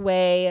make their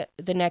way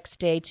the next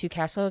day to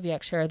Castle of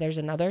Yekshire. There's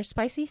another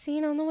spicy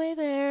scene on the way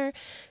there.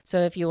 So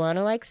if you want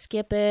to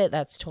skip it,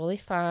 that's totally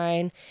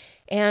fine.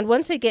 And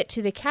once they get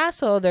to the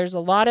castle, there's a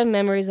lot of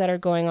memories that are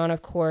going on,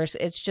 of course.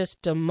 It's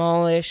just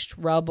demolished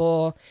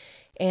rubble.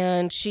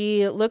 And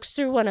she looks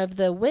through one of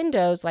the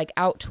windows,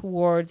 out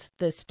towards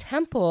this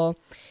temple,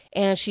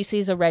 and she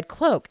sees a red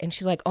cloak. And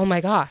she's like, oh my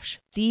gosh,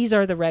 these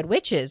are the Red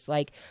Witches.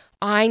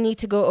 I need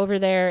to go over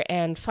there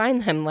and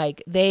find them.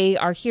 They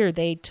are here.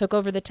 They took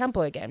over the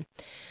temple again.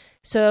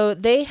 So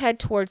they head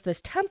towards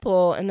this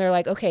temple, and they're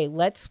like, okay,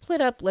 let's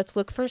split up. Let's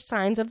look for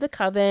signs of the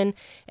coven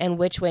and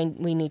which way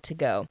we need to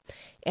go.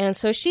 And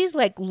so she's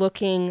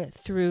looking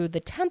through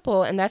the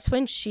temple, and that's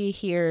when she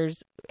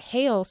hears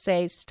Hale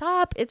say,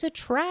 stop, it's a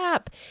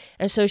trap.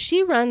 And so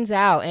she runs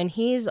out, and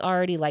he's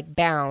already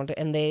bound,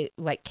 and they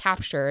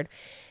captured.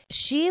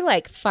 She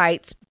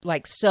fights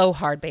so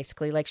hard,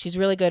 basically. She's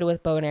really good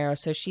with bow and arrow.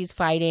 So she's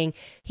fighting.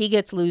 He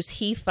gets loose.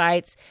 He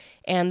fights.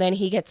 And then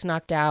he gets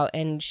knocked out.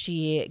 And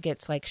she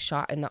gets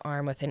shot in the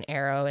arm with an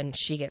arrow. And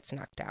she gets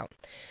knocked out.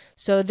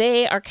 So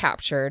they are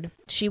captured.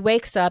 She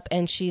wakes up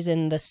and she's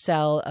in the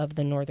cell of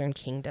the Northern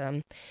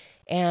Kingdom.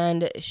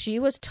 And she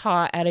was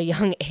taught at a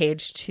young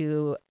age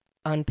to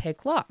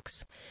unpick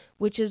locks,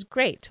 which is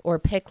great. Or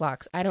pick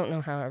locks. I don't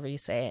know however you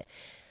say it.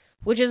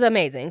 Which is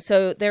amazing.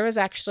 So there was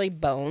actually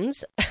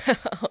bones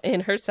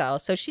in her cell.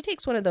 So she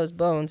takes one of those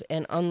bones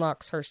and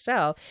unlocks her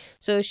cell.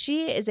 So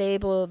she is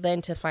able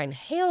then to find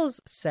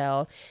Hale's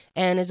cell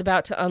and is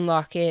about to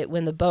unlock it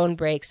when the bone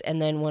breaks, and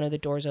then one of the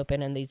doors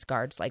open and these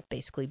guards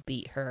basically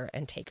beat her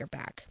and take her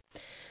back.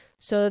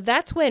 So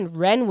that's when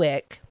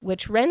Renwick,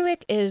 which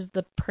Renwick is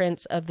the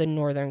prince of the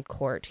Northern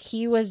Court,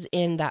 he was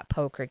in that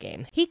poker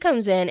game. He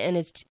comes in and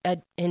is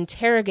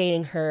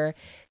interrogating her,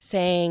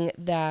 saying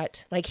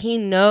that, like, he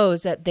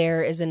knows that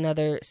there is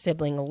another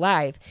sibling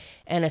alive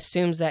and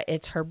assumes that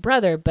it's her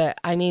brother. But,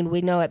 I mean,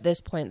 we know at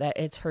this point that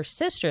it's her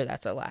sister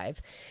that's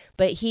alive.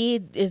 But he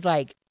is,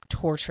 like,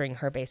 torturing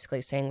her,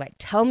 basically saying, like,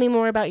 tell me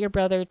more about your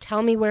brother,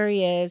 tell me where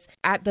he is.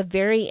 At the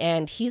very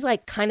end, he's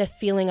like kind of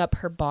feeling up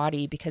her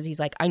body because he's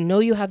like, I know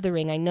you have the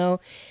ring, I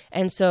know.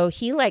 And so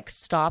he like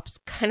stops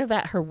kind of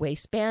at her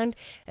waistband,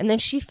 and then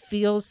she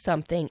feels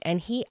something, and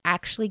he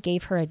actually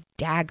gave her a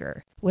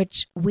dagger,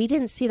 which we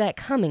didn't see that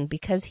coming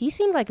because he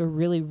seemed like a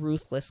really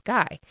ruthless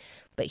guy.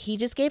 But he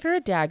just gave her a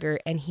dagger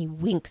and he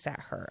winks at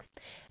her,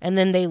 and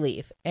then they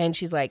leave, and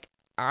she's like,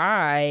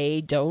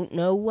 I don't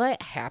know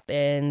what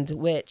happened,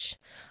 which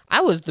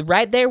I was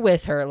right there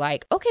with her.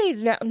 Like,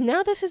 okay,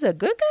 now this is a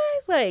good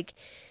guy? Like,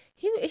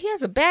 he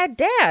has a bad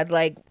dad.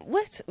 Like,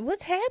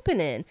 what's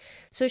happening?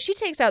 So she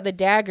takes out the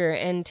dagger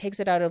and takes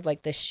it out of,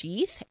 like, the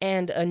sheath,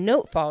 and a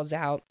note falls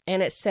out,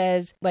 and it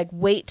says, like,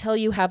 wait till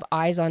you have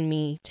eyes on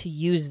me to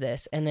use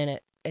this, and then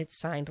it's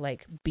signed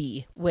like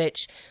B,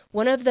 which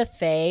one of the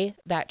Fae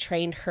that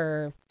trained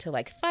her to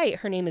like fight,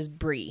 her name is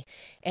Bree.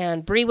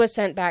 And Bree was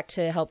sent back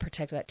to help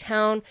protect that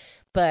town,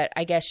 but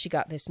I guess she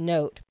got this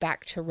note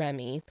back to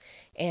Remy.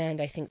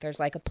 And I think there's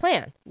like a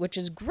plan, which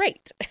is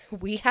great.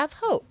 We have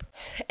hope.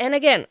 And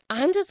again,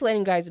 I'm just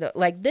letting you guys know,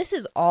 like, this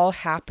is all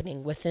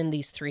happening within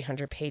these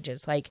 300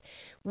 pages. Like,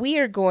 we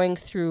are going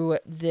through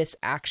this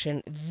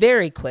action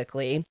very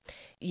quickly.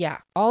 Yeah,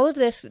 all of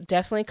this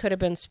definitely could have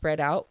been spread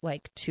out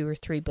like 2 or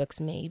 3 books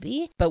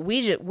maybe, but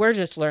we're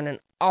just learning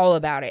all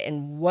about it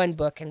in one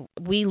book, and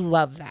we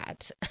love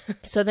that.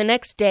 So the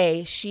next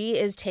day, she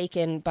is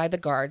taken by the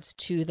guards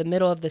to the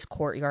middle of this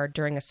courtyard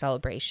during a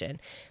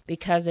celebration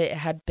because it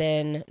had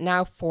been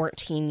now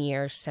 14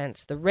 years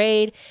since the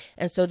raid,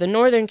 and so the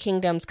Northern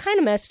Kingdom's kind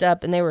of messed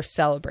up and they were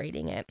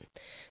celebrating it.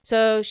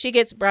 So she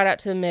gets brought out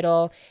to the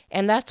middle,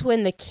 and that's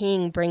when the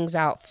king brings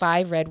out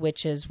 5 red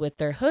witches with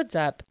their hoods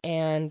up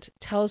and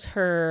tells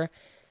her,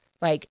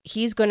 like,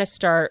 he's going to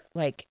start,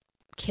 like,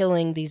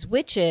 killing these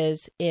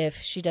witches if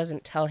she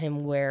doesn't tell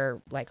him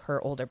where, like, her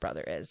older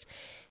brother is.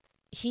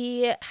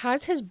 He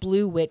has his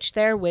blue witch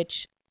there,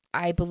 which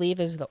I believe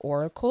is the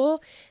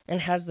Oracle,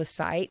 and has the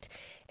sight.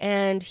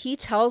 And he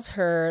tells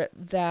her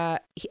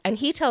that, and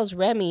he tells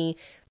Remy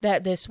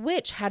that this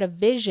witch had a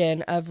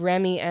vision of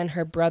Remy and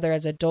her brother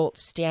as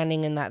adults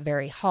standing in that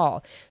very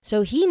hall.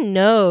 So he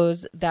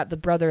knows that the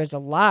brother is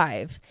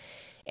alive.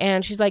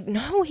 And she's like,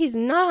 no, he's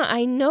not.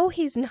 I know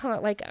he's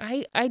not. Like,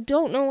 I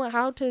don't know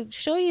how to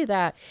show you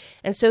that.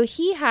 And so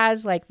he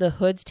has, like, the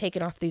hoods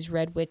taken off these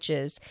red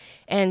witches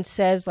and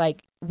says,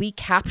 like, we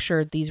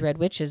captured these red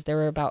witches. There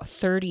were about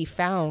 30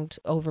 found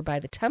over by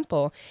the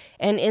temple.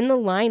 And in the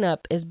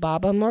lineup is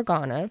Baba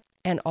Morgana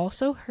and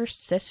also her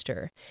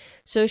sister.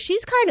 So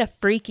she's kind of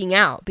freaking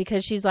out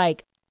because she's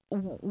like,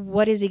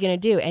 what is he going to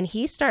do? And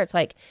he starts,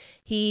 like,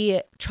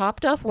 he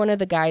chopped off one of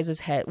the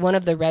guys' head, one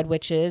of the red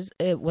witches,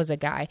 it was a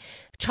guy,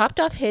 chopped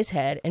off his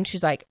head, and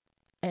she's like,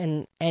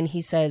 and he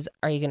says,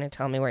 are you going to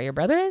tell me where your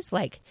brother is?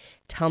 Like,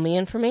 tell me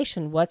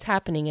information, what's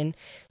happening? And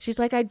she's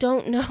like, I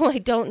don't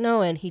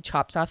know. And he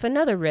chops off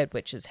another red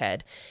witch's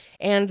head.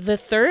 And the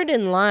third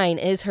in line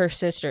is her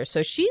sister.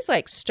 So she's,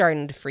 like,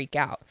 starting to freak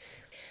out.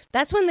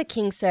 That's when the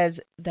king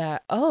says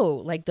that,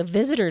 oh, like, the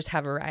visitors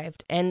have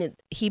arrived. And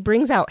he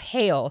brings out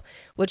Hale,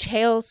 which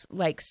Hale's,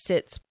 like,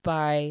 sits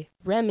by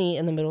Remy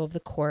in the middle of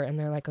the court. And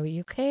they're like, are you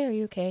okay? Are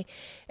you okay?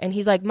 And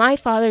he's like, my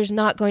father's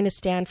not going to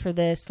stand for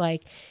this.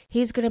 Like,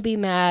 he's going to be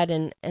mad.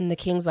 And the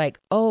king's like,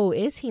 oh,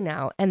 is he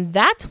now? And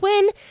that's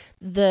when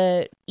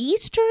the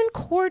Eastern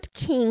Court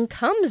king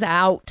comes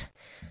out.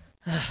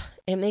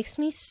 It makes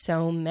me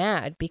so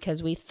mad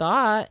because we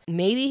thought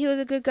maybe he was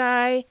a good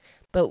guy.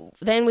 But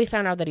then we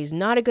found out that he's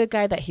not a good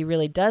guy, that he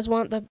really does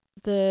want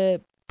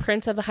the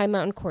Prince of the High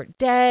Mountain Court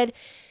dead.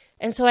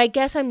 And so I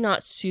guess I'm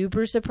not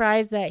super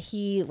surprised that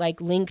he, like,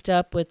 linked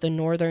up with the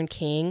Northern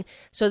King.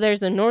 So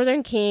there's the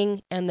Northern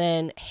King and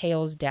then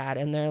Hale's dad.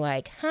 And they're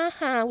like,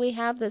 haha, we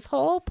have this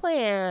whole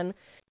plan.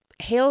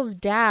 Hale's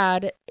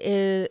dad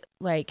is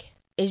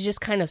just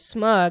kind of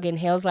smug. And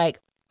Hale's like,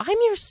 I'm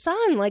your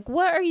son. Like,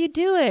 what are you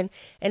doing?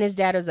 And his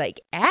dad was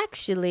like,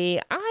 actually,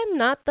 I'm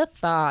not the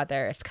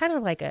father. It's kind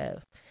of like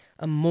a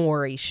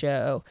Maury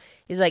show.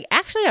 He's like,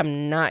 actually,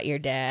 I'm not your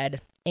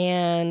dad.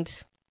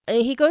 And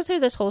he goes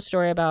through this whole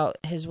story about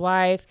his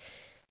wife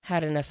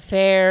had an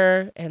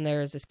affair and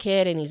there was this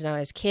kid and he's not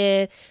his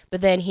kid.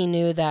 But then he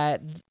knew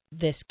that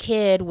this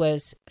kid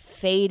was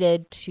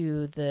fated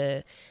to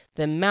the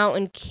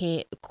mountain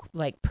king,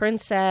 like,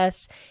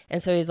 princess.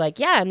 And so he's like,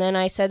 yeah. And then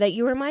I said that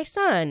you were my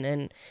son.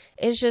 And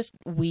it's just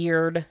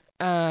weird.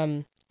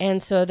 And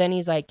so then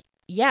he's like,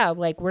 yeah,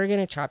 like, we're going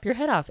to chop your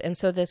head off. And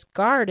so this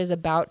guard is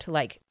about to,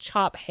 like,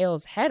 chop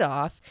Hale's head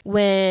off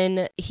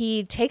when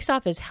he takes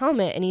off his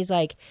helmet and he's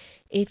like,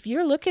 if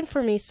you're looking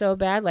for me so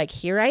bad, like,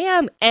 here I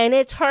am. And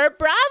it's her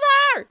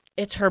brother.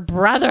 It's her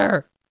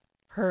brother.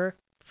 Her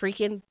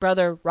freaking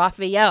brother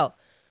Raphael.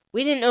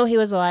 We didn't know he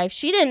was alive.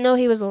 She didn't know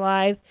he was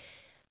alive.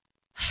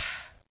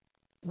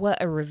 What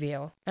a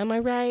reveal. Am I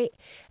right?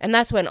 And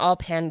that's when all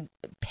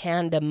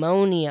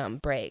pandemonium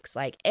breaks.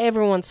 Like,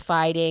 everyone's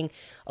fighting.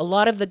 A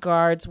lot of the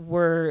guards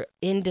were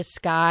in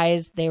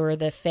disguise. They were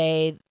the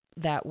Fae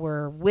that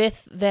were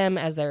with them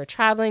as they were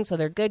traveling, so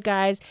they're good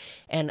guys.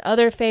 And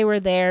other Fae were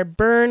there.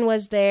 Byrne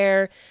was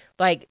there.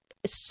 Like,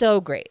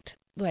 so great.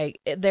 Like,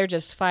 they're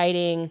just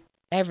fighting.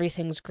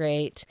 Everything's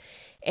great.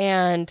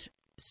 And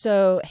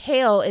so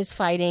Hale is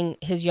fighting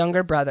his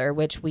younger brother,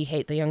 which we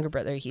hate the younger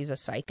brother. He's a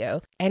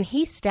psycho. And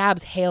he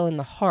stabs Hale in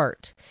the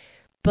heart.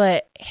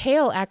 But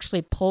Hale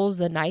actually pulls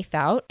the knife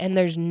out and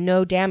there's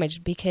no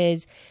damage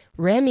because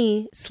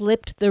Remy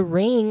slipped the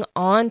ring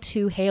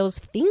onto Hale's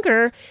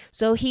finger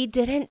so he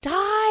didn't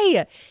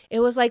die. It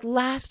was like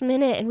last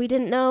minute and we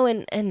didn't know.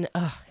 And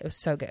it was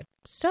so good.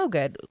 So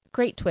good.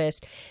 Great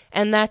twist.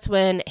 And that's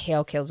when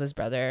Hale kills his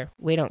brother.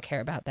 We don't care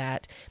about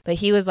that. But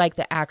he was like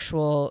the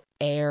actual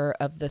heir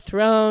of the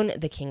throne.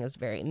 The king is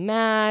very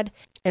mad.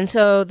 And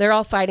so they're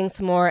all fighting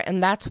some more.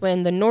 And that's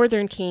when the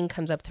Northern King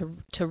comes up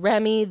to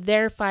Remy.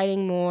 They're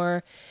fighting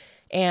more.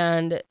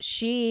 And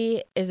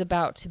she is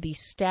about to be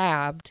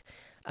stabbed.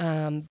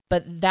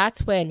 But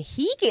that's when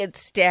he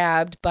gets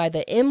stabbed by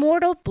the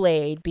immortal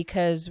blade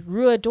because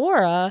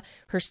Ruadora,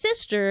 her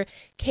sister,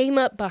 came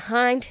up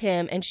behind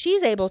him and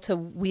she's able to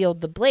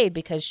wield the blade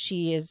because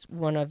she is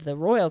one of the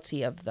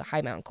royalty of the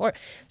High Mountain Court.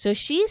 So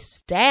she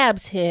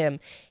stabs him.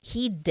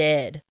 He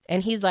dead.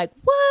 And he's like,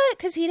 what?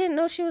 Because he didn't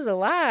know she was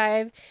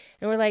alive.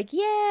 And we're like,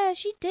 yeah,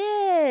 she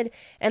did.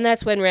 And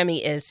that's when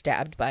Remy is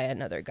stabbed by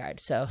another guard.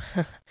 So,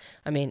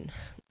 I mean,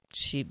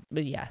 she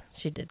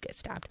did get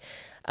stabbed.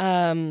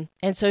 And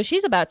so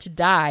she's about to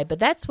die, but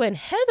that's when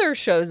Heather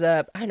shows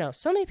up. I know,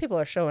 so many people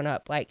are showing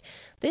up. Like,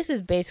 this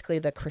is basically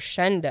the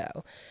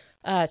crescendo.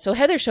 So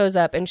Heather shows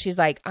up and she's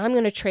like, I'm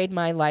going to trade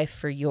my life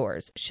for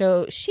yours.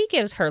 So she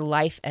gives her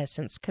life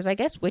essence, because I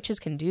guess witches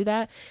can do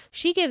that.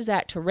 She gives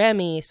that to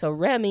Remy. So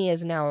Remy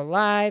is now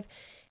alive.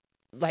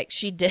 Like,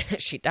 she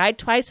died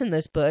twice in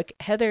this book.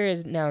 Heather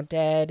is now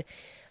dead.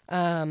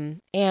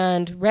 And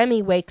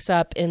Remy wakes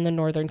up in the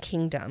Northern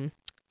Kingdom.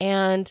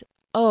 And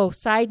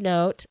side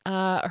note,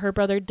 her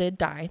brother did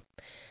die.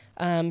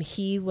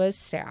 He was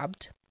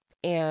stabbed,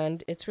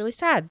 and it's really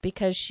sad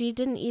because she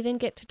didn't even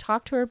get to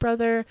talk to her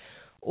brother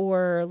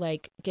or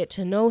like get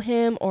to know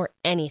him or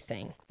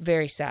anything.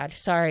 Very sad.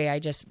 Sorry, I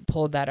just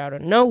pulled that out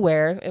of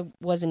nowhere. It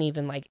wasn't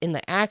even like in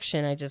the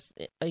action.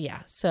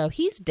 So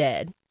he's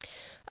dead.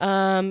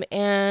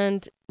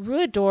 And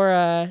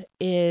Ruadora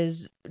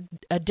is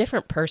a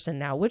different person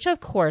now, which of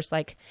course,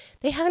 like,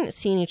 they hadn't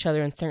seen each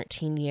other in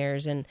 13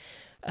 years, and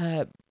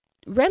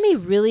Remy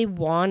really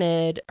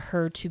wanted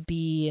her to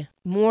be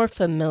more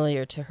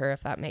familiar to her, if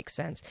that makes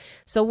sense.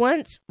 So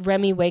once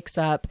Remy wakes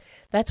up,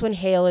 that's when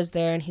Hale is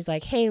there and he's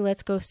like, hey,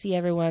 let's go see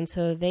everyone.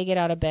 So they get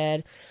out of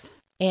bed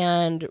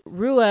and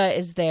Rua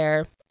is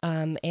there,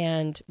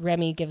 and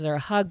Remy gives her a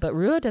hug, but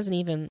Rua doesn't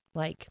even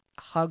like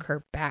hug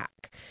her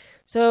back.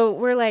 So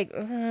we're like,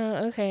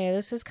 okay,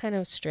 this is kind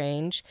of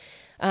strange.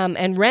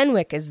 And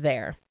Renwick is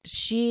there.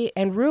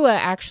 And Rua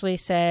actually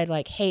said,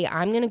 like, hey,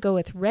 I'm going to go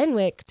with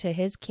Renwick to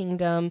his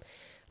kingdom,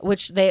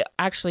 which they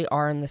actually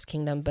are in this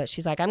kingdom. But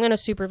she's like, I'm going to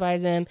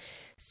supervise him.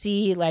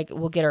 See, like,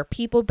 we'll get our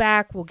people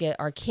back. We'll get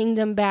our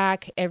kingdom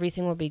back.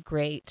 Everything will be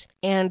great.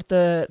 And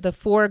the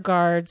 4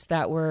 guards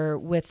that were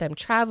with them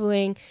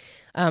traveling,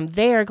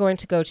 they are going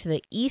to go to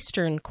the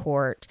Eastern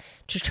Court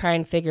to try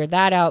and figure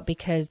that out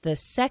because the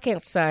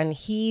second son,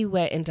 he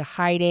went into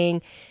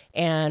hiding.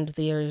 And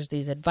there's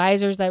these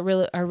advisors that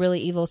are really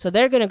evil. So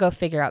they're going to go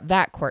figure out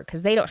that court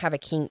because they don't have a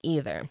king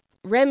either.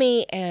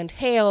 Remy and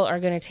Hale are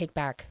going to take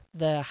back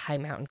the High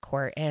Mountain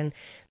Court. And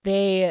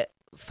they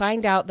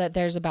find out that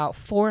there's about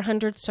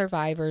 400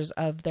 survivors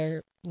of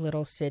their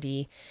little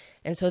city.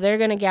 And so they're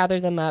going to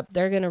gather them up.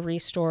 They're going to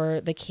restore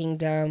the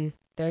kingdom.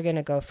 They're going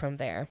to go from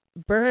there.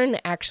 Byrne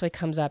actually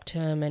comes up to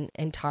him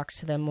and talks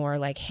to them more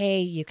like, hey,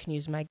 you can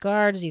use my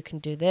guards. You can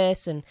do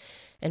this and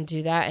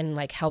do that, and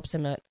like helps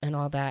him and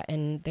all that.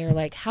 And they're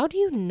like, how do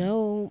you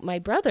know my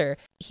brother?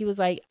 He was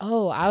like,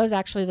 oh, I was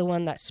actually the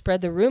one that spread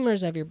the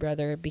rumors of your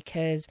brother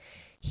because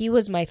he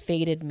was my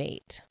fated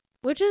mate,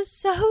 which is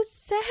so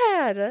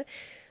sad.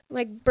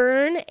 Like,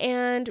 Byrne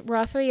and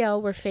Raphael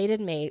were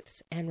fated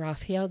mates and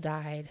Raphael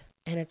died,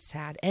 and it's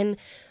sad. And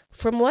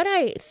from what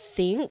I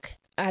think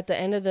at the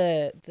end of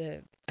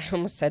the I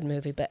almost said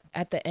movie, but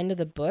at the end of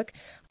the book,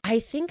 I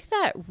think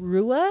that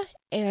Rua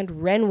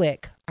and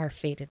Renwick are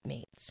fated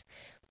mates.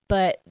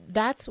 But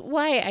that's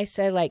why I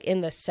said, like,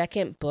 in the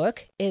second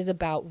book is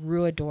about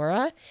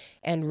Ruadora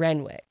and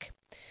Renwick.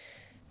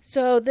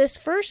 So this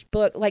first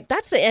book, like,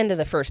 that's the end of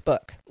the first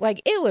book.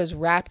 Like, it was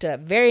wrapped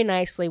up very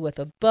nicely with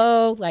a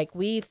bow. Like,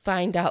 we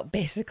find out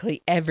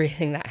basically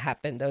everything that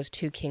happened. Those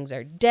 2 kings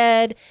are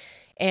dead,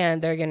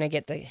 and they're going to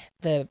get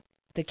the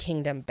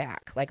kingdom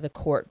back, like the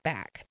court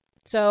back.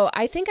 So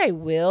I think I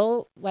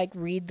will, like,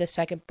 read the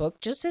second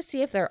book just to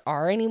see if there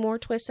are any more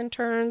twists and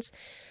turns.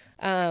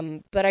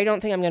 But I don't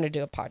think I'm going to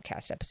do a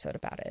podcast episode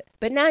about it.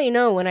 But now you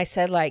know, when I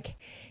said like,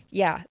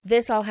 yeah,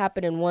 this all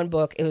happened in one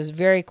book. It was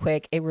very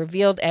quick. It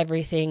revealed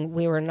everything.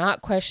 We were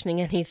not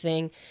questioning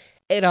anything.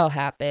 It all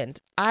happened.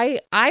 I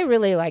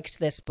really liked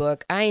this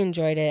book. I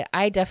enjoyed it.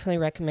 I definitely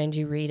recommend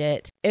you read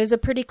it. It was a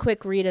pretty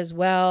quick read as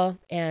well,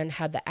 and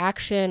had the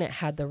action, it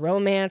had the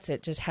romance,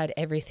 it just had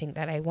everything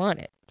that I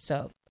wanted.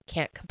 So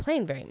can't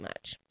complain very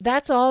much.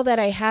 That's all that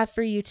I have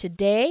for you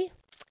today.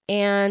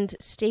 And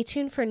stay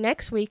tuned for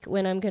next week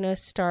when I'm going to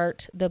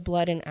start the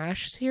Blood and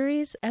Ash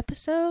series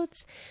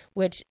episodes,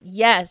 which,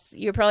 yes,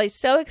 you're probably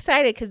so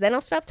excited because then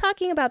I'll stop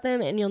talking about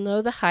them and you'll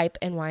know the hype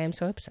and why I'm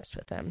so obsessed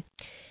with them.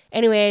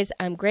 Anyways,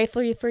 I'm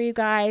grateful for you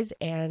guys,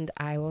 and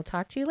I will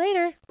talk to you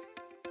later.